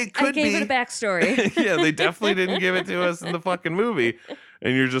 I gave it a backstory. Yeah, they definitely didn't give it to us in the fucking movie.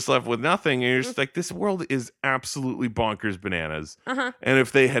 and you're just left with nothing. And you're just like, this world is absolutely bonkers bananas. Uh-huh. And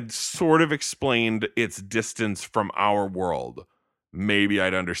if they had sort of explained its distance from our world, maybe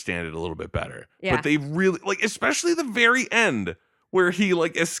I'd understand it a little bit better. Yeah. But they really, like, especially the very end where he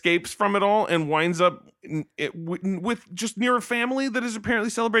like escapes from it all and winds up with just near a family that is apparently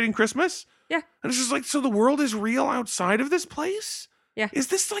celebrating Christmas. Yeah. And it's just like, so the world is real outside of this place? Yeah. Is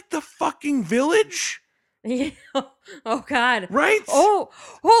this like the fucking village? Yeah. Oh God. Right? Oh,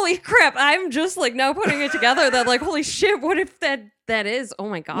 holy crap. I'm just like now putting it together that like, holy shit, what if that is? Oh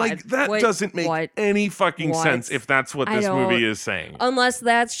my God. Like that What- doesn't make what? any fucking What? sense if that's what I this movie don't- is saying. Unless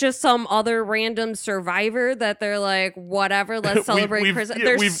that's just some other random survivor that they're like, whatever, let's celebrate we've- Christmas. yeah,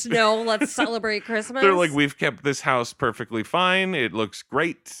 There's we've- snow, let's celebrate Christmas. They're like, we've kept this house perfectly fine. It looks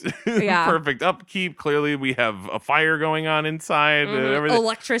great. Yeah. Perfect upkeep. Clearly, we have a fire going on inside. And Mhm. everything.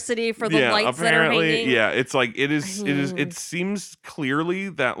 Electricity for the lights that are hanging. Yeah, it's like it is. Mhm. It seems clearly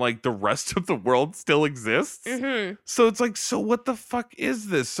that like the rest of the world still exists. Mm-hmm. So it's like, so what the fuck is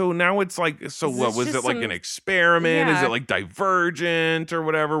this? So now it's like, so Is what this was just it like some- an experiment? Is Yeah. it like Divergent or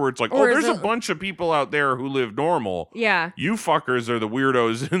whatever? Where it's like, Or oh, is there's a it- bunch of people out there who live normal. Yeah. You fuckers are the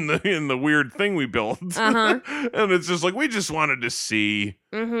weirdos in the weird thing we built. Uh-huh. And it's just like, we just wanted to see.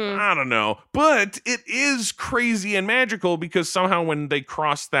 Mm-hmm. I don't know. But it is crazy and magical because somehow when they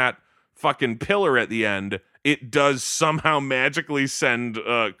cross that fucking pillar at the end, it does somehow magically send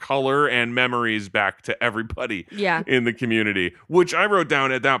color and memories back to everybody Yeah. in the community, which I wrote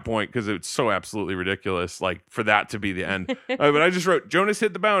down at that point because it's so absolutely ridiculous, like for that to be the end. But I just wrote, Jonas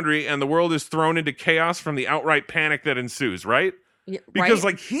hit the boundary and the world is thrown into chaos from the outright panic that ensues, right? Yeah, Because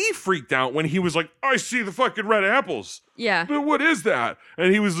right? like he freaked out when he was like, I see the fucking red apples. Yeah. But what is that?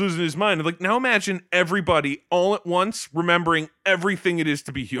 And he was losing his mind. Like, now imagine everybody all at once remembering everything it is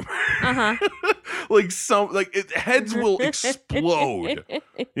to be human. Uh-huh. Heads will explode.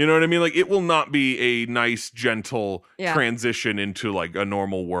 You know what I mean? Like, it will not be a nice, gentle Yeah. transition into like a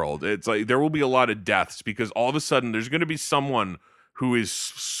normal world. It's like there will be a lot of deaths because all of a sudden there's going to be someone who is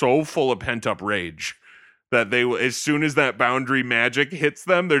so full of pent up rage that they will, as soon as that boundary magic hits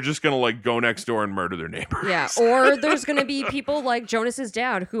them, they're just gonna like go next door and murder their neighbors. Yeah. Or there's going to be people like Jonas's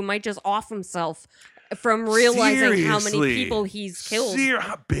dad who might just off himself from realizing how many Seriously. people he's killed.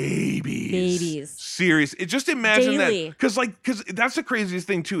 Babies. Serious. Just imagine Daily. that. Because that's the craziest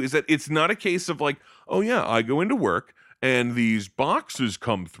thing too, is that it's not a case of like, oh yeah, I go into work and these boxes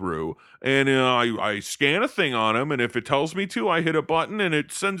come through and I scan a thing on them, and if it tells me to, I hit a button and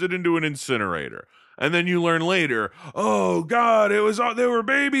it sends it into an incinerator. And then you learn later, oh God, there were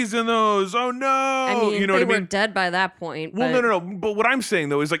babies in those. Oh no. I mean, you know they what I were mean? dead by that point. Well, but no. But what I'm saying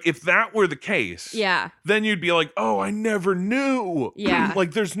though is like, if that were the case, Yeah. then you'd be like, oh, I never knew. Yeah.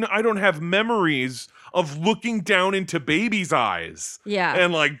 Like I don't have memories of looking down into babies' eyes Yeah.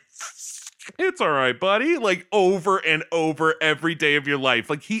 and like, it's all right, buddy. Like over and over every day of your life.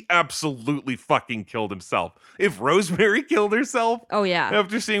 Like he absolutely fucking killed himself. If Rosemary killed herself Oh, yeah.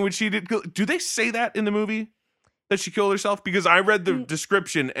 after seeing what she did, do they say that in the movie? That she killed herself? Because I read the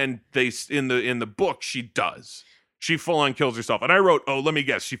description and they in the book she does. She full on kills herself. And I wrote, oh, let me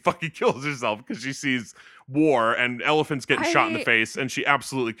guess, she fucking kills herself because she sees war and elephants getting shot in the I- face and she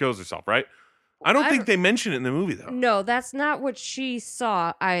absolutely kills herself, right? I don't think they mention it in the movie though. No, that's not what she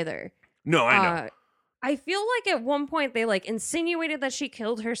saw either. No, I know. I feel like at one point they like insinuated that she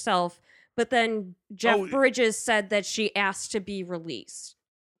killed herself, but then Jeff Oh. Bridges said that she asked to be released.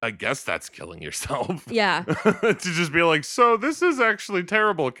 I guess that's killing yourself. Yeah. To just be like, so this is actually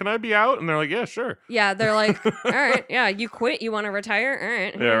terrible. Can I be out? And they're like, yeah, sure. Yeah, they're like, all right, yeah, you quit, you want to retire? All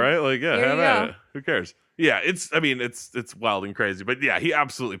right. Yeah, right? Like, yeah, Here have you at go. it. Who cares? Yeah, it's wild and crazy. But yeah, he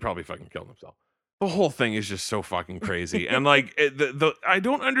absolutely probably fucking killed himself. The whole thing is just so fucking crazy. And like, I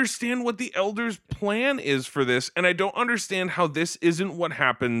don't understand what the elders' plan is for this. And I don't understand how this isn't what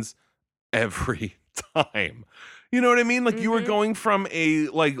happens every time. You know what I mean? Like you were Mhm. going from a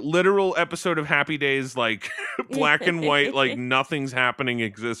like literal episode of Happy Days, like black and white, like nothing's happening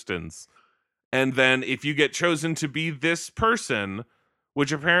existence. And then if you get chosen to be this person,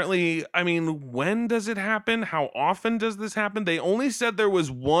 which apparently, I mean, when does it happen? How often does this happen? They only said there was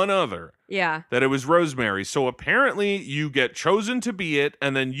one other, Yeah. that it was Rosemary. So apparently you get chosen to be it,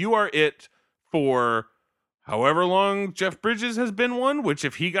 and then you are it for however long Jeff Bridges has been one, which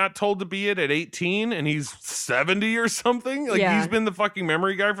if he got told to be it at 18 and he's 70 or something, like Yeah. he's been the fucking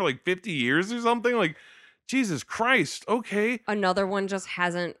memory guy for like 50 years or something, like Jesus Christ. Okay. Another one just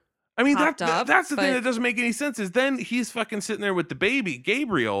hasn't. I mean, Popped up, that's the thing but- that doesn't make any sense is then he's fucking sitting there with the baby,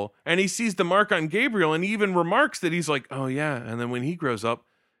 Gabriel, and he sees the mark on Gabriel, and he even remarks that he's like, oh, yeah. And then when he grows up,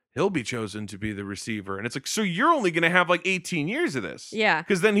 he'll be chosen to be the receiver. And it's like, so you're only going to have like 18 years of this. Yeah.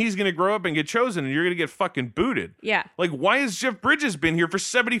 Because then he's going to grow up and get chosen and you're going to get fucking booted. Yeah. Like, why has Jeff Bridges been here for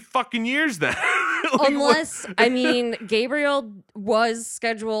 70 fucking years then? Like, Unless, I mean, Gabriel was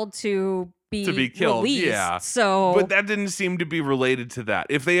scheduled to be killed, released, yeah. So, but that didn't seem to be related to that.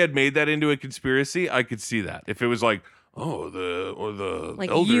 If they had made that into a conspiracy, I could see that. If it was like, oh, the Like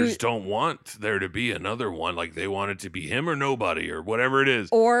elders don't want there to be another one, like they want it to be him or nobody or whatever it is.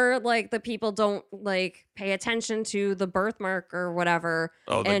 or like the people don't like pay attention to the birthmark or whatever.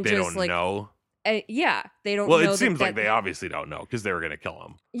 Oh, like and they just, don't like, know. Yeah, they don't. Well, know it seems that, like they obviously don't know because they were gonna kill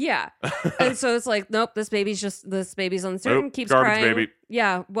him. Yeah, and so it's like, nope, this baby's uncertain, Nope, keeps garbage crying. baby.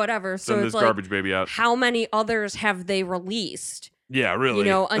 Yeah, whatever. So Send it's this like, garbage baby out. how many others have they released? Yeah, really. You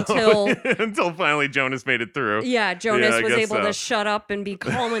know, until until finally Jonas made it through. Yeah, Jonas I was guess able so. to shut up and be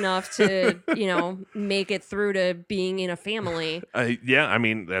calm enough to, make it through to being in a family. Yeah, I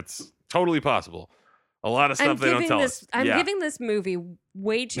mean that's totally possible. A lot of stuff they don't tell us. I'm Yeah. giving this movie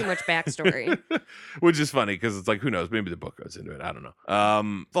way too much backstory. Which is funny because it's like, who knows? Maybe the book goes into it. I don't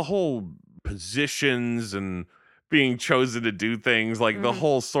know. The whole positions and being chosen to do things, like the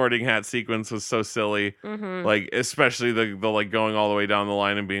whole sorting hat sequence was so silly. Mm-hmm. Like, especially the like going all the way down the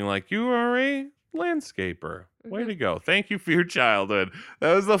line and being like, you are a landscaper. Way to go. Thank you for your childhood.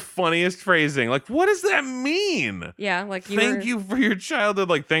 That was the funniest phrasing. Like, what does that mean? Yeah, like Thank you for your childhood.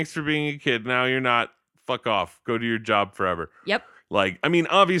 Like, thanks for being a kid. Now you're not. Fuck off. Go do your job forever. Yep. Like, I mean,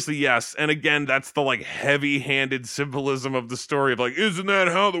 obviously, yes. And again, that's the like heavy-handed symbolism of the story of like, isn't that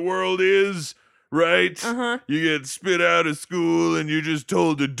how the world is? Right? Uh-huh. You get spit out of school and you're just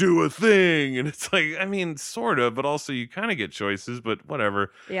told to do a thing. And it's like, I mean, sort of, but also you kind of get choices, but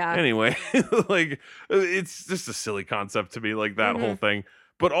whatever. Yeah. Anyway, like, it's just a silly concept to me, like that whole thing.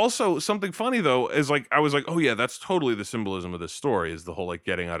 But also something funny though is like, I was like, oh yeah, that's totally the symbolism of this story is the whole like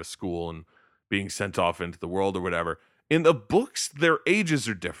getting out of school and being sent off into the world or whatever. In the books, their ages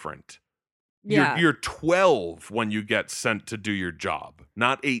are different. Yeah. You're 12 when you get sent to do your job,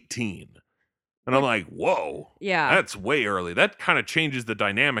 not 18. And I'm like, whoa. Yeah. That's way early. That kind of changes the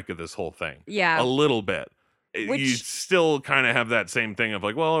dynamic of this whole thing. Yeah. A little bit. You Which- still kind of have that same thing of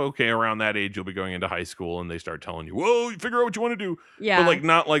like, well, okay, around that age, you'll be going into high school and they start telling you, whoa, you figure out what you want to do. Yeah. But like,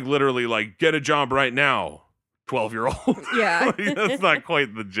 not like literally like, get a job right now, 12-year-old. Yeah. Like, that's not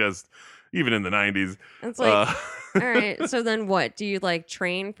quite the gist, even in the 90s. It's like, all right, so then what? Do you like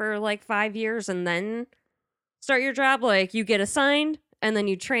train for like 5 years and then start your job? Like you get assigned and then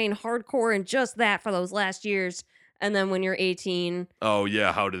you train hardcore in just that for those last years. And then when you're 18, Oh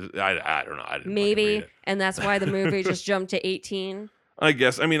yeah, how did I don't know. I didn't fucking read maybe. it. And that's why the movie just jumped to 18. I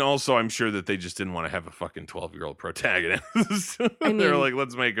guess. I mean, also, I'm sure that they just didn't want to have a fucking 12-year-old protagonist. I They're mean, like,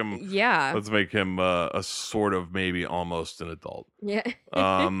 let's make him a sort of maybe almost an adult. Yeah.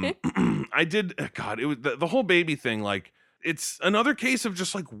 I did. God, it was the whole baby thing. Like, it's another case of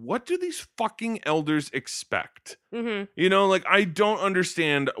just like, what do these fucking elders expect? Mm-hmm. You know, like, I don't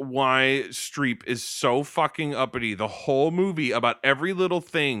understand why Streep is so fucking uppity the whole movie about every little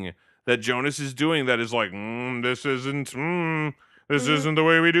thing that Jonas is doing that is like, this isn't the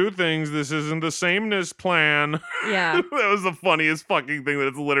way we do things. This isn't the sameness plan. Yeah. That was the funniest fucking thing that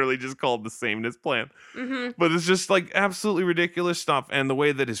it's literally just called the sameness plan. Mm-hmm. But it's just like absolutely ridiculous stuff. And the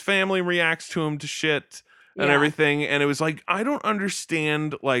way that his family reacts to him to shit and Yeah. everything. And it was like, I don't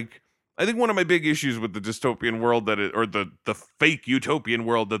understand. Like, I think one of my big issues with the dystopian world or the fake utopian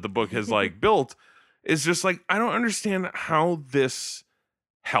world that the book has like built is just like, I don't understand how this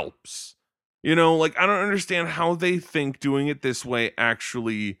helps. You know, like, I don't understand how they think doing it this way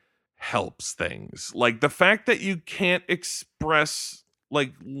actually helps things. Like, the fact that you can't express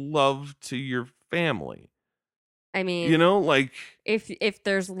like love to your family. I mean, You know, like, if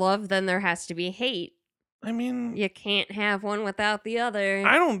there's love, then there has to be hate. I mean, You can't have one without the other.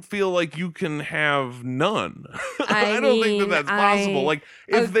 I don't feel like you can have none. I don't think mean, that that's possible. I Like,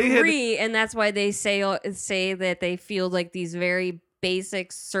 if they had, agree, and that's why they say that they feel like these very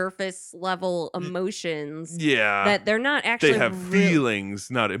basic surface level emotions yeah, that they're not actually they have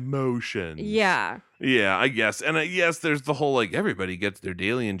feelings, not emotions. Yeah. Yeah, I guess. And yes, there's the whole like everybody gets their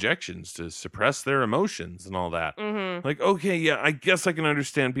daily injections to suppress their emotions and all that. Mm-hmm. Like, okay, yeah, I guess I can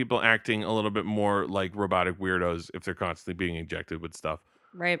understand people acting a little bit more like robotic weirdos if they're constantly being injected with stuff.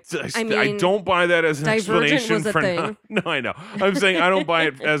 Right. So I I mean, don't buy that as an Divergent explanation was a for thing. not. No, I know. I'm saying I don't buy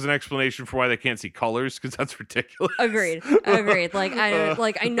it as an explanation for why they can't see colors because that's ridiculous. Agreed. Like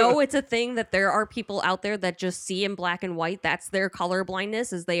I know it's a thing that there are people out there that just see in black and white. That's their color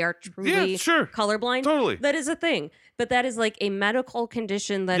blindness, is they are truly Yeah, sure. colorblind. Totally. That is a thing. But that is like a medical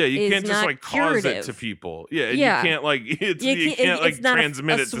condition that Yeah, you is can't just not like curative. cause it to people. Yeah, Yeah. you can't like it's You you can't- can't like it's not a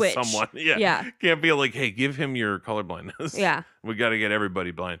transmit it switch. to someone. Yeah. Yeah. Can't be like, hey, give him your color blindness. Yeah. We got to get everybody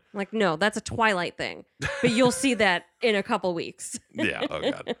blind. Like, no, that's a Twilight thing. But you'll see that in a couple weeks. Yeah.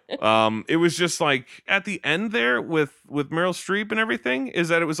 Oh god. It was just like at the end there with Meryl Streep and everything is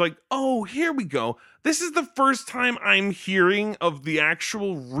that it was like, oh, here we go. This is the first time I'm hearing of the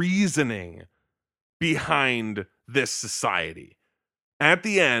actual reasoning behind this society. At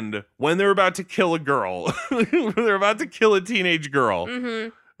the end, when they're about to kill a girl, when they're about to kill a teenage girl, Mm-hmm.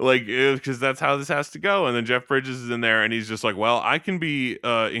 like because that's how this has to go. And then Jeff Bridges is in there, and he's just like, "Well, I can be,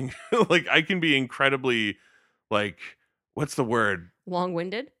 like, I can be incredibly, like, what's the word?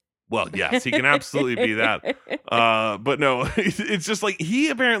 Long-winded. Well, yes, he can absolutely be that. But no, it's just like he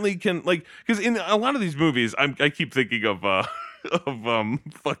apparently can, like, because in a lot of these movies, I keep thinking of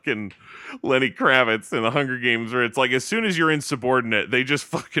fucking Lenny Kravitz in the Hunger Games, where it's like as soon as you're insubordinate, they just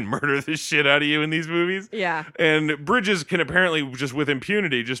fucking murder the shit out of you in these movies. Yeah. And Bridges can apparently just with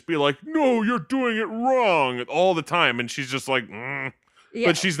impunity just be like, "No, you're doing it wrong," all the time, and she's just like, Yeah.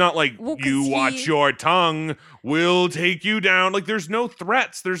 But she's not like, Well, 'cause you watch your tongue, we'll take you down. Like, there's no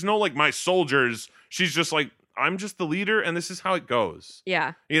threats. There's no, like, my soldiers. She's just like, I'm just the leader, and this is how it goes.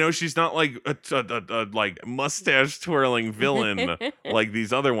 Yeah. You know, she's not like a like mustache twirling villain like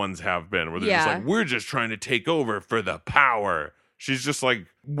these other ones have been, where they're just like, we're just trying to take over for the power. She's just like,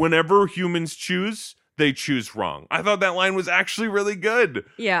 whenever humans choose, they choose wrong. I thought that line was actually really good.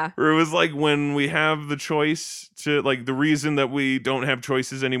 Yeah. Or it was like, when we have the choice to, like, the reason that we don't have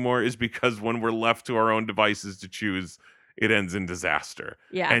choices anymore is because when we're left to our own devices to choose, it ends in disaster.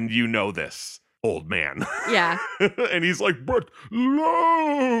 Yeah. And you know this, old man. Yeah. And he's like, but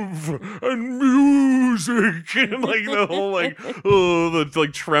love and music. And like the whole like, oh, the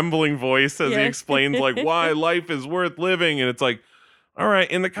like trembling voice as he explains like why life is worth living. And it's like, all right,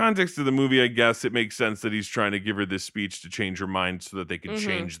 in the context of the movie, I guess it makes sense that he's trying to give her this speech to change her mind so that they can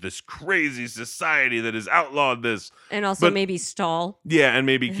change this crazy society that has outlawed this. And also maybe stall. Yeah, and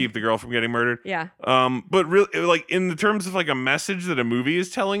maybe keep the girl from getting murdered. Yeah. But really, like, in the terms of like a message that a movie is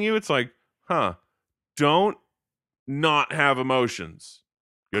telling you, it's like, don't not have emotions.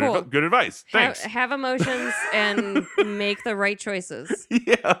 Good advice. Thanks. Have emotions and make the right choices.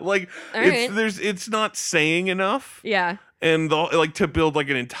 Yeah, like Right. it's not saying enough. Yeah. And like to build like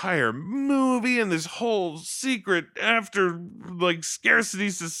an entire movie and this whole secret after like scarcity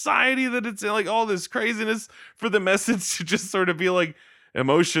society that it's like all this craziness for the message to just sort of be like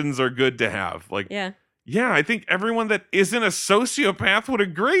emotions are good to have. Like, yeah, I think everyone that isn't a sociopath would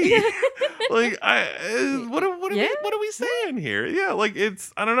agree. Like, what are we saying here? Yeah, like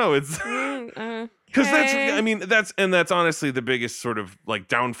it's, I don't know, it's because that's honestly the biggest sort of like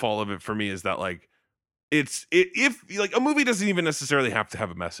downfall of it for me is that like if like a movie doesn't even necessarily have to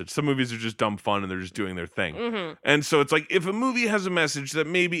have a message. Some movies are just dumb fun and they're just doing their thing. And so it's like if a movie has a message that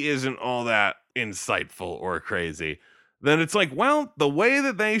maybe isn't all that insightful or crazy, then it's like, well, the way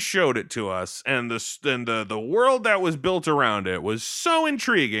that they showed it to us and the world that was built around it was so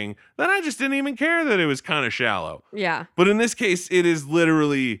intriguing that I just didn't even care that it was kind of shallow. Yeah. But in this case, it is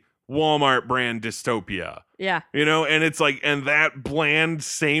literally Walmart brand dystopia. Yeah. You know, and it's like, and that bland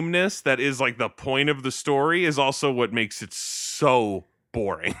sameness that is like the point of the story is also what makes it so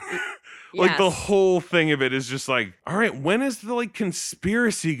boring. Like the whole thing of it is just like, all right, when is the like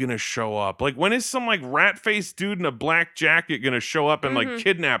conspiracy gonna show up? Like when is some like rat-faced dude in a black jacket gonna show up and like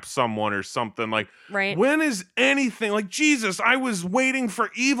kidnap someone or something? Like, when is anything like Jesus? I was waiting for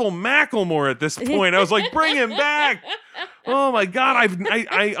evil Macklemore at this point. I was like, bring him back. Oh my God.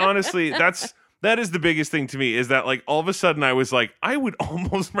 I honestly, that is the biggest thing to me is that like all of a sudden I was like, I would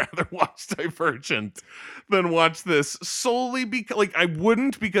almost rather watch Divergent than watch this solely because like I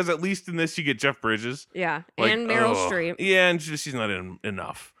wouldn't, because at least in this you get Jeff Bridges. Yeah. Like, and Meryl Streep. Yeah. And she's not in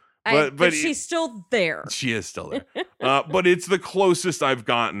enough. But she's still there. She is still there. But it's the closest I've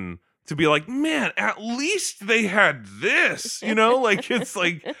gotten to be like, man, at least they had this, you know, like it's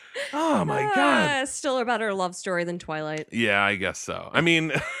like, oh my God. Still a better love story than Twilight. Yeah, I guess so. I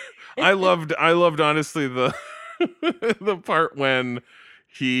mean, I loved honestly the the part when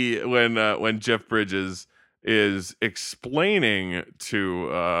Jeff Bridges is explaining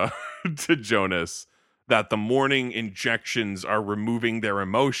to to Jonas that the morning injections are removing their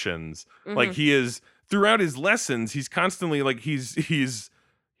emotions. Like he is throughout his lessons, he's constantly like he's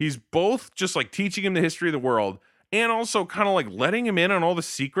he's both just like teaching him the history of the world and also kind of like letting him in on all the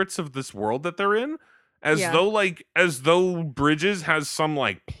secrets of this world that they're in, as though Bridges has some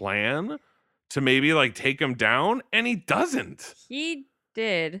like plan to maybe like take him down, and he doesn't. He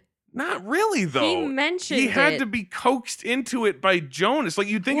did. Not really, though. He mentioned he had it. to be coaxed into it by Jonas. Like,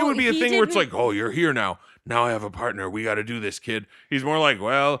 you'd think it would be a thing where it's like, oh, you're here now. Now I have a partner. We got to do this, kid. He's more like,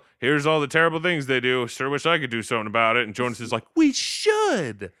 well, here's all the terrible things they do. Sure wish I could do something about it. And Jonas is like, we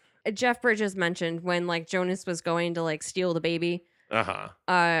should. Jeff Bridges mentioned when like Jonas was going to like steal the baby.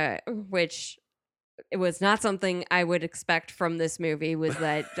 Which it was not something I would expect from this movie, was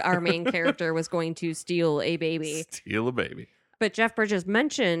that our main character was going to steal a baby. Steal a baby. But Jeff Bridges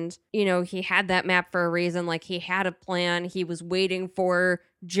mentioned, he had that map for a reason. Like, he had a plan. He was waiting for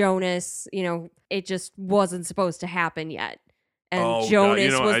Jonas. It just wasn't supposed to happen yet. And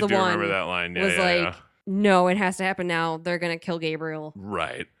Jonas was the one remember that line. No, it has to happen now. They're going to kill Gabriel.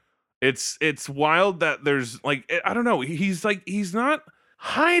 Right. It's wild that there's like, I don't know. He's not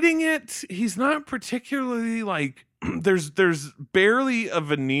hiding it. He's not particularly like, there's barely a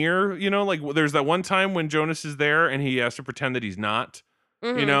veneer, like there's that one time when Jonas is there and he has to pretend that he's not,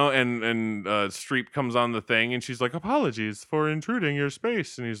 and Streep comes on the thing and she's like, apologies for intruding your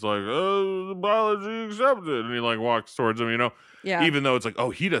space. And he's like, apology accepted. And he like walks towards him, Yeah. Even though it's like, oh,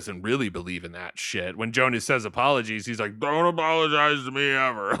 he doesn't really believe in that shit. When Jonas says apologies, he's like, don't apologize to me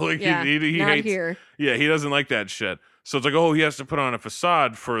ever. Like he not hates, here. Yeah, he doesn't like that shit. So it's like, oh, he has to put on a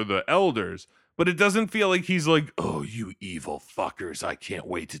facade for the elders. But it doesn't feel like he's like, oh, you evil fuckers, I can't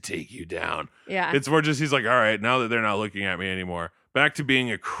wait to take you down. Yeah. It's more just he's like, all right, now that they're not looking at me anymore, back to being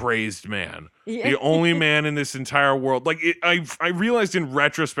a crazed man. Yeah. The only man in this entire world. Like, I realized in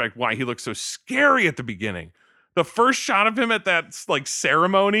retrospect why he looked so scary at the beginning. The first shot of him at that, like,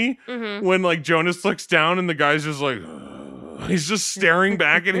 ceremony, when, like, Jonas looks down and the guy's just like, he's just staring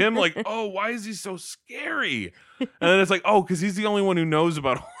back at him like, oh, why is he so scary? And then it's like, oh, because he's the only one who knows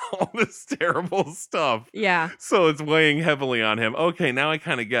about all this terrible stuff. Yeah. So it's weighing heavily on him. Okay, now I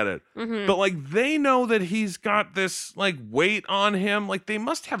kind of get it. But like, they know that he's got this like weight on him. Like, they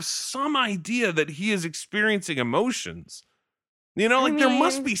must have some idea that he is experiencing emotions. There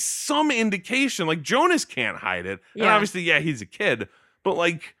must be some indication. Like, Jonas can't hide it. And obviously, he's a kid. But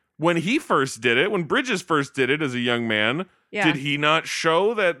like, when he first did it, when Bridges first did it as a young man, did he not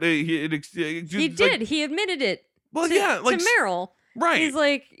show that he did. Like, he admitted it. Well, to Meryl. Right. He's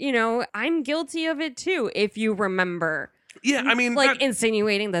like, I'm guilty of it too, if you remember. Yeah, I mean, like,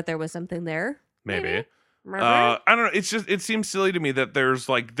 insinuating that there was something there. Maybe. I don't know. It's just, it seems silly to me that there's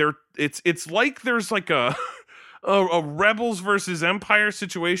like, it's like there's like a Rebels versus Empire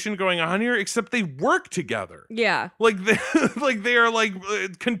situation going on here, except they work together. Yeah. Like they are like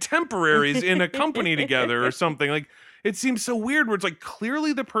contemporaries in a company together or something. Like, it seems so weird where it's like,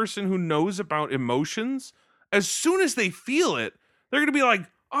 clearly the person who knows about emotions, as soon as they feel it, they're going to be like,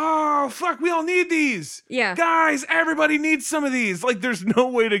 oh, fuck, we all need these. Yeah. Guys, everybody needs some of these. Like, there's no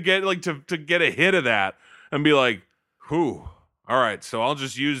way to get, like, to get a hit of that and be like, whew, all right, so I'll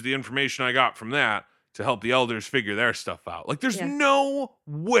just use the information I got from that to help the elders figure their stuff out. Like, there's no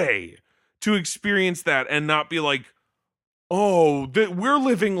way to experience that and not be like, oh, we're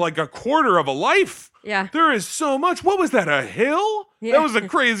living like a quarter of a life. Yeah. There is so much. What was that, a hill? Yeah. That was the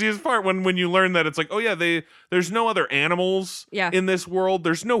craziest part when you learn that it's like, oh yeah, there's no other animals in this world.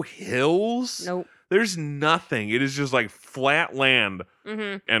 There's no hills. Nope. There's nothing. It is just like flat land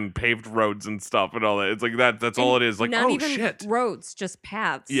and paved roads and stuff and all that. It's like that's all it is. Like, not oh even shit. Roads, just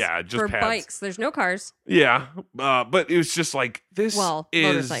paths. Yeah, just for paths. Bikes. There's no cars. Yeah. But it was just like, this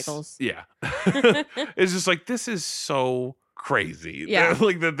motorcycles. Yeah. It's just like, this is so crazy. Yeah.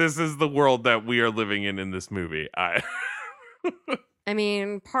 Like, that this is the world that we are living in this movie. I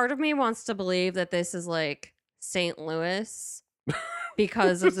mean, part of me wants to believe that this is like St. Louis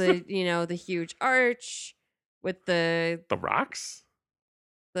because of the, the huge arch with the rocks,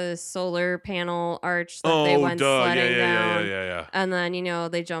 the solar panel arch that they went sledding down. Yeah. And then, he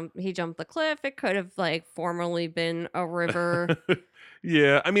jumped the cliff. It could have like formerly been a river.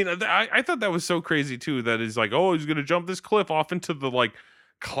 Yeah. I mean, I thought that was so crazy too, that it's like, oh, he's going to jump this cliff off into the like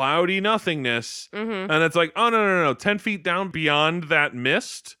cloudy nothingness. And it's like, oh, no. 10 feet down beyond that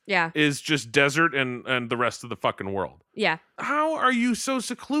mist is just desert and the rest of the fucking world. Yeah. How are you so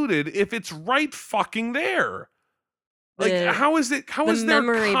secluded if it's right fucking there? Like, how is there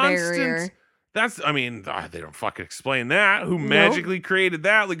memory constant barrier? They don't fucking explain that. Who magically created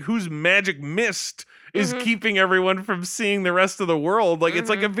that? Like, whose magic mist is keeping everyone from seeing the rest of the world. Like, it's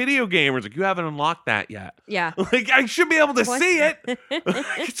like a video game where it's like, you haven't unlocked that yet. Yeah. Like, I should be able to see it.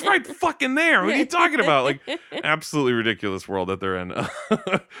 It's right fucking there. What are you talking about? Like, absolutely ridiculous world that they're in.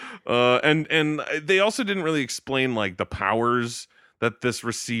 And they also didn't really explain like the powers that this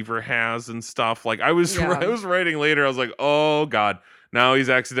receiver has and stuff. Like, I was writing later, I was like, oh God, now he's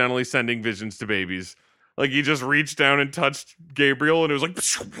accidentally sending visions to babies. Like, he just reached down and touched Gabriel, and it was like,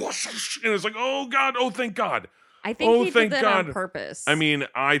 and it was like, oh God, oh thank God. I think he did that on purpose. I mean,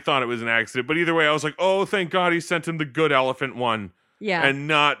 I thought it was an accident, but either way, I was like, oh thank God he sent him the good elephant one. Yeah. And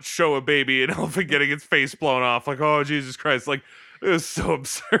not show a baby, an elephant getting its face blown off. Like, oh Jesus Christ. Like, it was so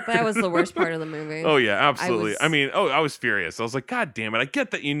absurd. That was the worst part of the movie. Oh yeah, absolutely. I was furious. I was like, God damn it! I get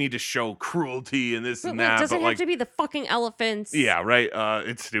that you need to show cruelty and this and that, does but it have to be the fucking elephants? Yeah, right.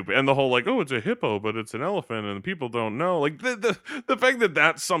 It's stupid. And the whole like, oh, it's a hippo, but it's an elephant, and people don't know. Like the fact that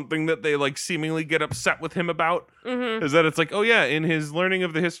that's something that they like seemingly get upset with him about is that it's like, oh yeah, in his learning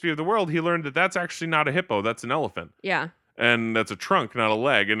of the history of the world, he learned that that's actually not a hippo, that's an elephant. Yeah. And that's a trunk, not a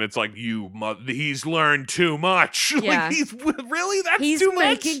leg. And it's like, he's learned too much. Yeah. Like, he's too much. He's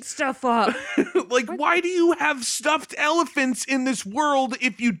making stuff up. Like, why do you have stuffed elephants in this world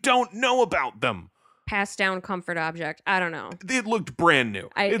if you don't know about them? Passed down comfort object. I don't know. It looked brand new.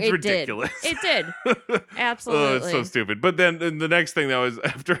 It's ridiculous. It did. Absolutely. Oh, it's so stupid. But then the next thing that was,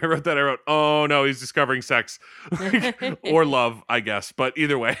 after I wrote that, I wrote, oh no, he's discovering sex. Or love, I guess. But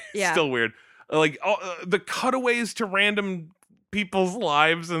either way, yeah. Still weird. Like the cutaways to random people's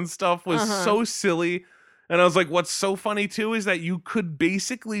lives and stuff was so silly. And I was like, what's so funny too is that you could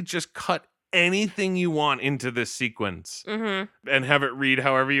basically just cut anything you want into this sequence and have it read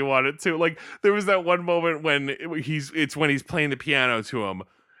however you want it to. Like, there was that one moment when it's when he's playing the piano to him,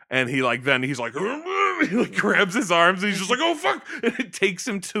 and he's like he like grabs his arms and he's just like, oh fuck, and it takes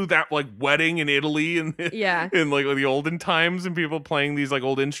him to that like wedding in Italy and in like the olden times, and people playing these like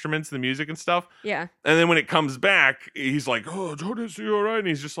old instruments and the music and stuff. Yeah. And then when it comes back, he's like, oh, Jonas, you all right? And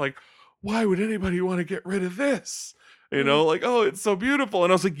he's just like, why would anybody want to get rid of this? You know, like, oh, it's so beautiful.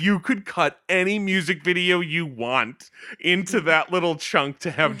 And I was like, you could cut any music video you want into that little chunk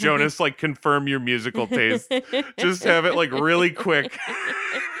to have Jonas like confirm your musical taste. Just have it like really quick.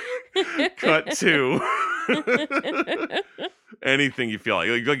 Cut to anything you feel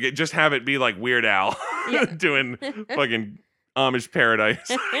like just have it be like Weird Al doing fucking Amish Paradise.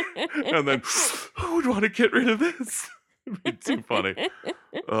 And then, who would want to get rid of this? It'd be too funny.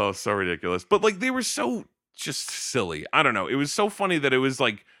 Oh, so ridiculous. But like, they were so just silly. I don't know. It was so funny that it was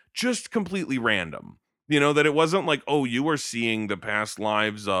like just completely random. You know, that it wasn't like, oh, you are seeing the past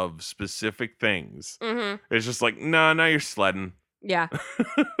lives of specific things. It's just like, nah, now you're sledding. Yeah.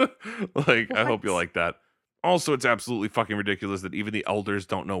 Like, what? I hope you like that. Also, it's absolutely fucking ridiculous that even the elders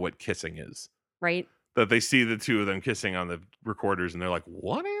don't know what kissing is. Right. That they see the two of them kissing on the recorders and they're like,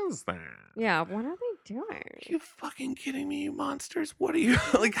 what is that? Yeah, what are they doing? Are you fucking kidding me, you monsters? What are you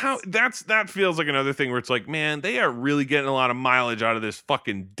like? How that feels like another thing where it's like, man, they are really getting a lot of mileage out of this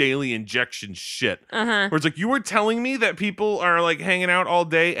fucking daily injection shit. Where it's like, you were telling me that people are like hanging out all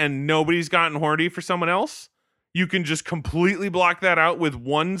day and nobody's gotten horny for someone else? You can just completely block that out with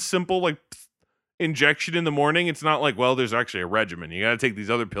one simple like injection in the morning. It's not like, well, there's actually a regimen. You got to take these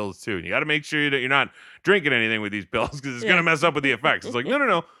other pills too. And you got to make sure that you're not drinking anything with these pills because it's going to mess up with the effects. It's like,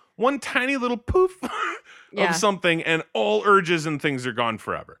 no. One tiny little poof of something and all urges and things are gone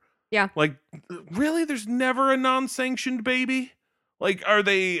forever. Yeah. Like, really? There's never a non-sanctioned baby? Like, are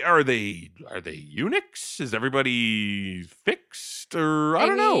they eunuchs? Is everybody fixed? Or I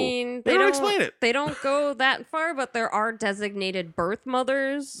don't know. They don't explain it. They don't go that far, but there are designated birth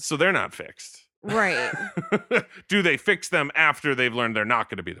mothers. So they're not fixed. Right. Do they fix them after they've learned they're not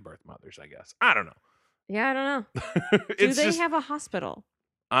going to be the birth mothers, I guess? I don't know. Yeah, I don't know. Do they have a hospital?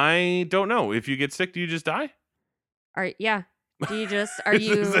 I don't know. If you get sick, do you just die? Yeah. Do you just are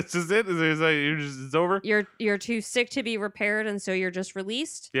you? That's just it. It's over. You're too sick to be repaired, and so you're just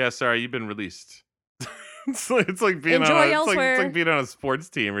released. Yeah, sorry, you've been released. it's like being Enjoy on. Elsewhere. It's like being on a sports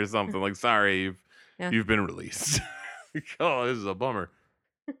team or something. Like, sorry, you've been released. Oh, this is a bummer.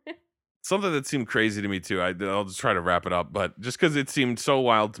 Something that seemed crazy to me too. I'll just try to wrap it up, but just because it seemed so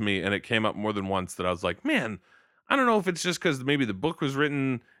wild to me, and it came up more than once, that I was like, man, I don't know if it's just because maybe the book was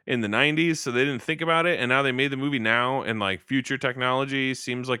written in the 90s, so they didn't think about it, and now they made the movie now, and like future technology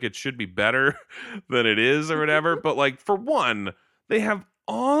seems like it should be better than it is or whatever. But like, for one, they have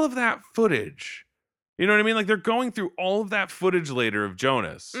all of that footage, You know what I mean? Like they're going through all of that footage later of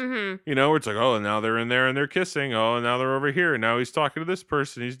Jonas. Mm-hmm. You know, where it's like, oh, now they're in there and they're kissing. Oh, and now they're over here. And now he's talking to this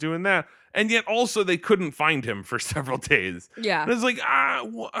person. He's doing that. And yet also they couldn't find him for several days. Yeah. And it's like,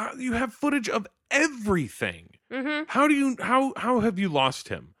 you have footage of everything. Mm-hmm. How have you lost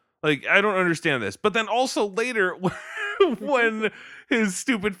him? Like, I don't understand this. But then also later when his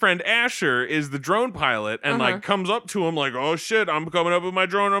stupid friend Asher is the drone pilot and like comes up to him like, oh shit, I'm coming up with my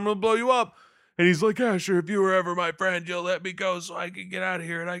drone. I'm going to blow you up. And he's like, Asher, if you were ever my friend, you'll let me go so I can get out of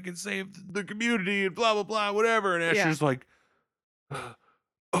here and I can save the community and blah, blah, blah, whatever. And Asher's like,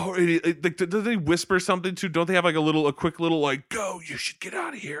 oh, like, does he whisper something to? Don't they have like a quick little like, go, you should get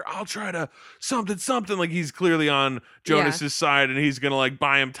out of here. I'll try to something. Like he's clearly on Jonas's side and he's going to like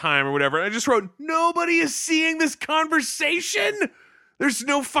buy him time or whatever. And I just wrote, nobody is seeing this conversation. There's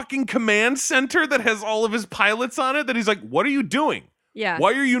no fucking command center that has all of his pilots on it that he's like, what are you doing? Yeah.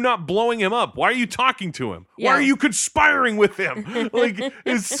 Why are you not blowing him up? Why are you talking to him? Yeah. Why are you conspiring with him? Like,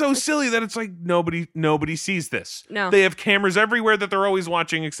 it's so silly that it's like nobody sees this. No. They have cameras everywhere that they're always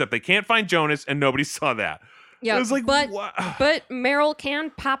watching, except they can't find Jonas, and nobody saw that. Yeah. It was like, but what? Meryl can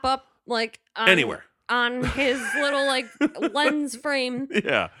pop up like Anywhere on his little like lens frame.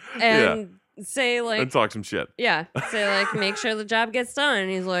 Yeah. And say like, and talk some shit. Yeah. Say like, make sure the job gets done. And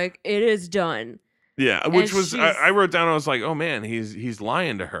he's like, it is done. Yeah, which was I wrote down. I was like, oh man, he's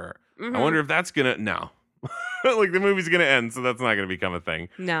lying to her. Mm-hmm. I wonder if that's gonna like the movie's gonna end, so that's not gonna become a thing.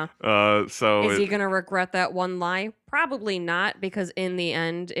 No. So is he gonna regret that one lie? Probably not, because in the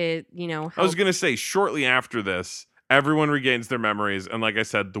end, it I was gonna say shortly after this, everyone regains their memories, and like I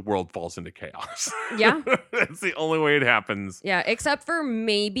said, the world falls into chaos. Yeah, that's the only way it happens. Yeah, except for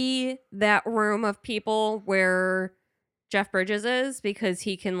maybe that room of people where Jeff Bridges is, because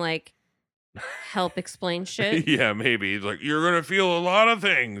he can like help explain shit. Yeah, maybe. He's like, you're going to feel a lot of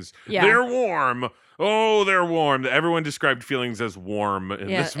things. Yeah. They're warm. Oh, they're warm. Everyone described feelings as warm in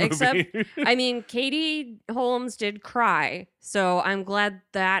this movie. Except, I mean, Katie Holmes did cry, so I'm glad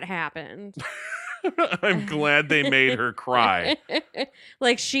that happened. I'm glad they made her cry.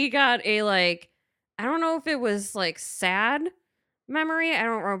 Like, she got a, like, I don't know if it was, like, sad memory. I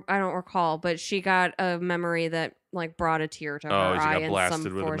don't recall, but she got a memory that like brought a tear to her eye. She got in blasted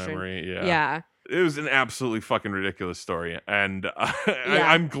some with portion. a memory. Yeah. It was an absolutely fucking ridiculous story, and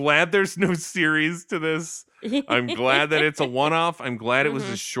I'm glad there's no series to this. I'm glad that it's a one-off. I'm glad it was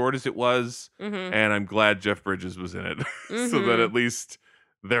as short as it was, and I'm glad Jeff Bridges was in it, so that at least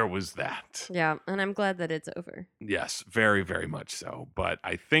there was that. Yeah, and I'm glad that it's over. Yes, very, very much so. But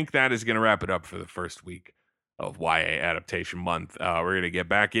I think that is going to wrap it up for the first week of YA Adaptation Month. We're going to get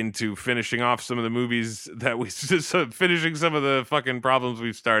back into finishing off some of the movies that we finishing some of the fucking problems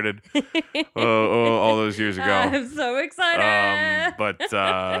we've started all those years ago. I'm so excited. But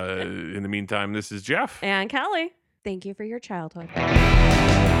in the meantime, this is Jeff. And Kelly. Thank you for your childhood.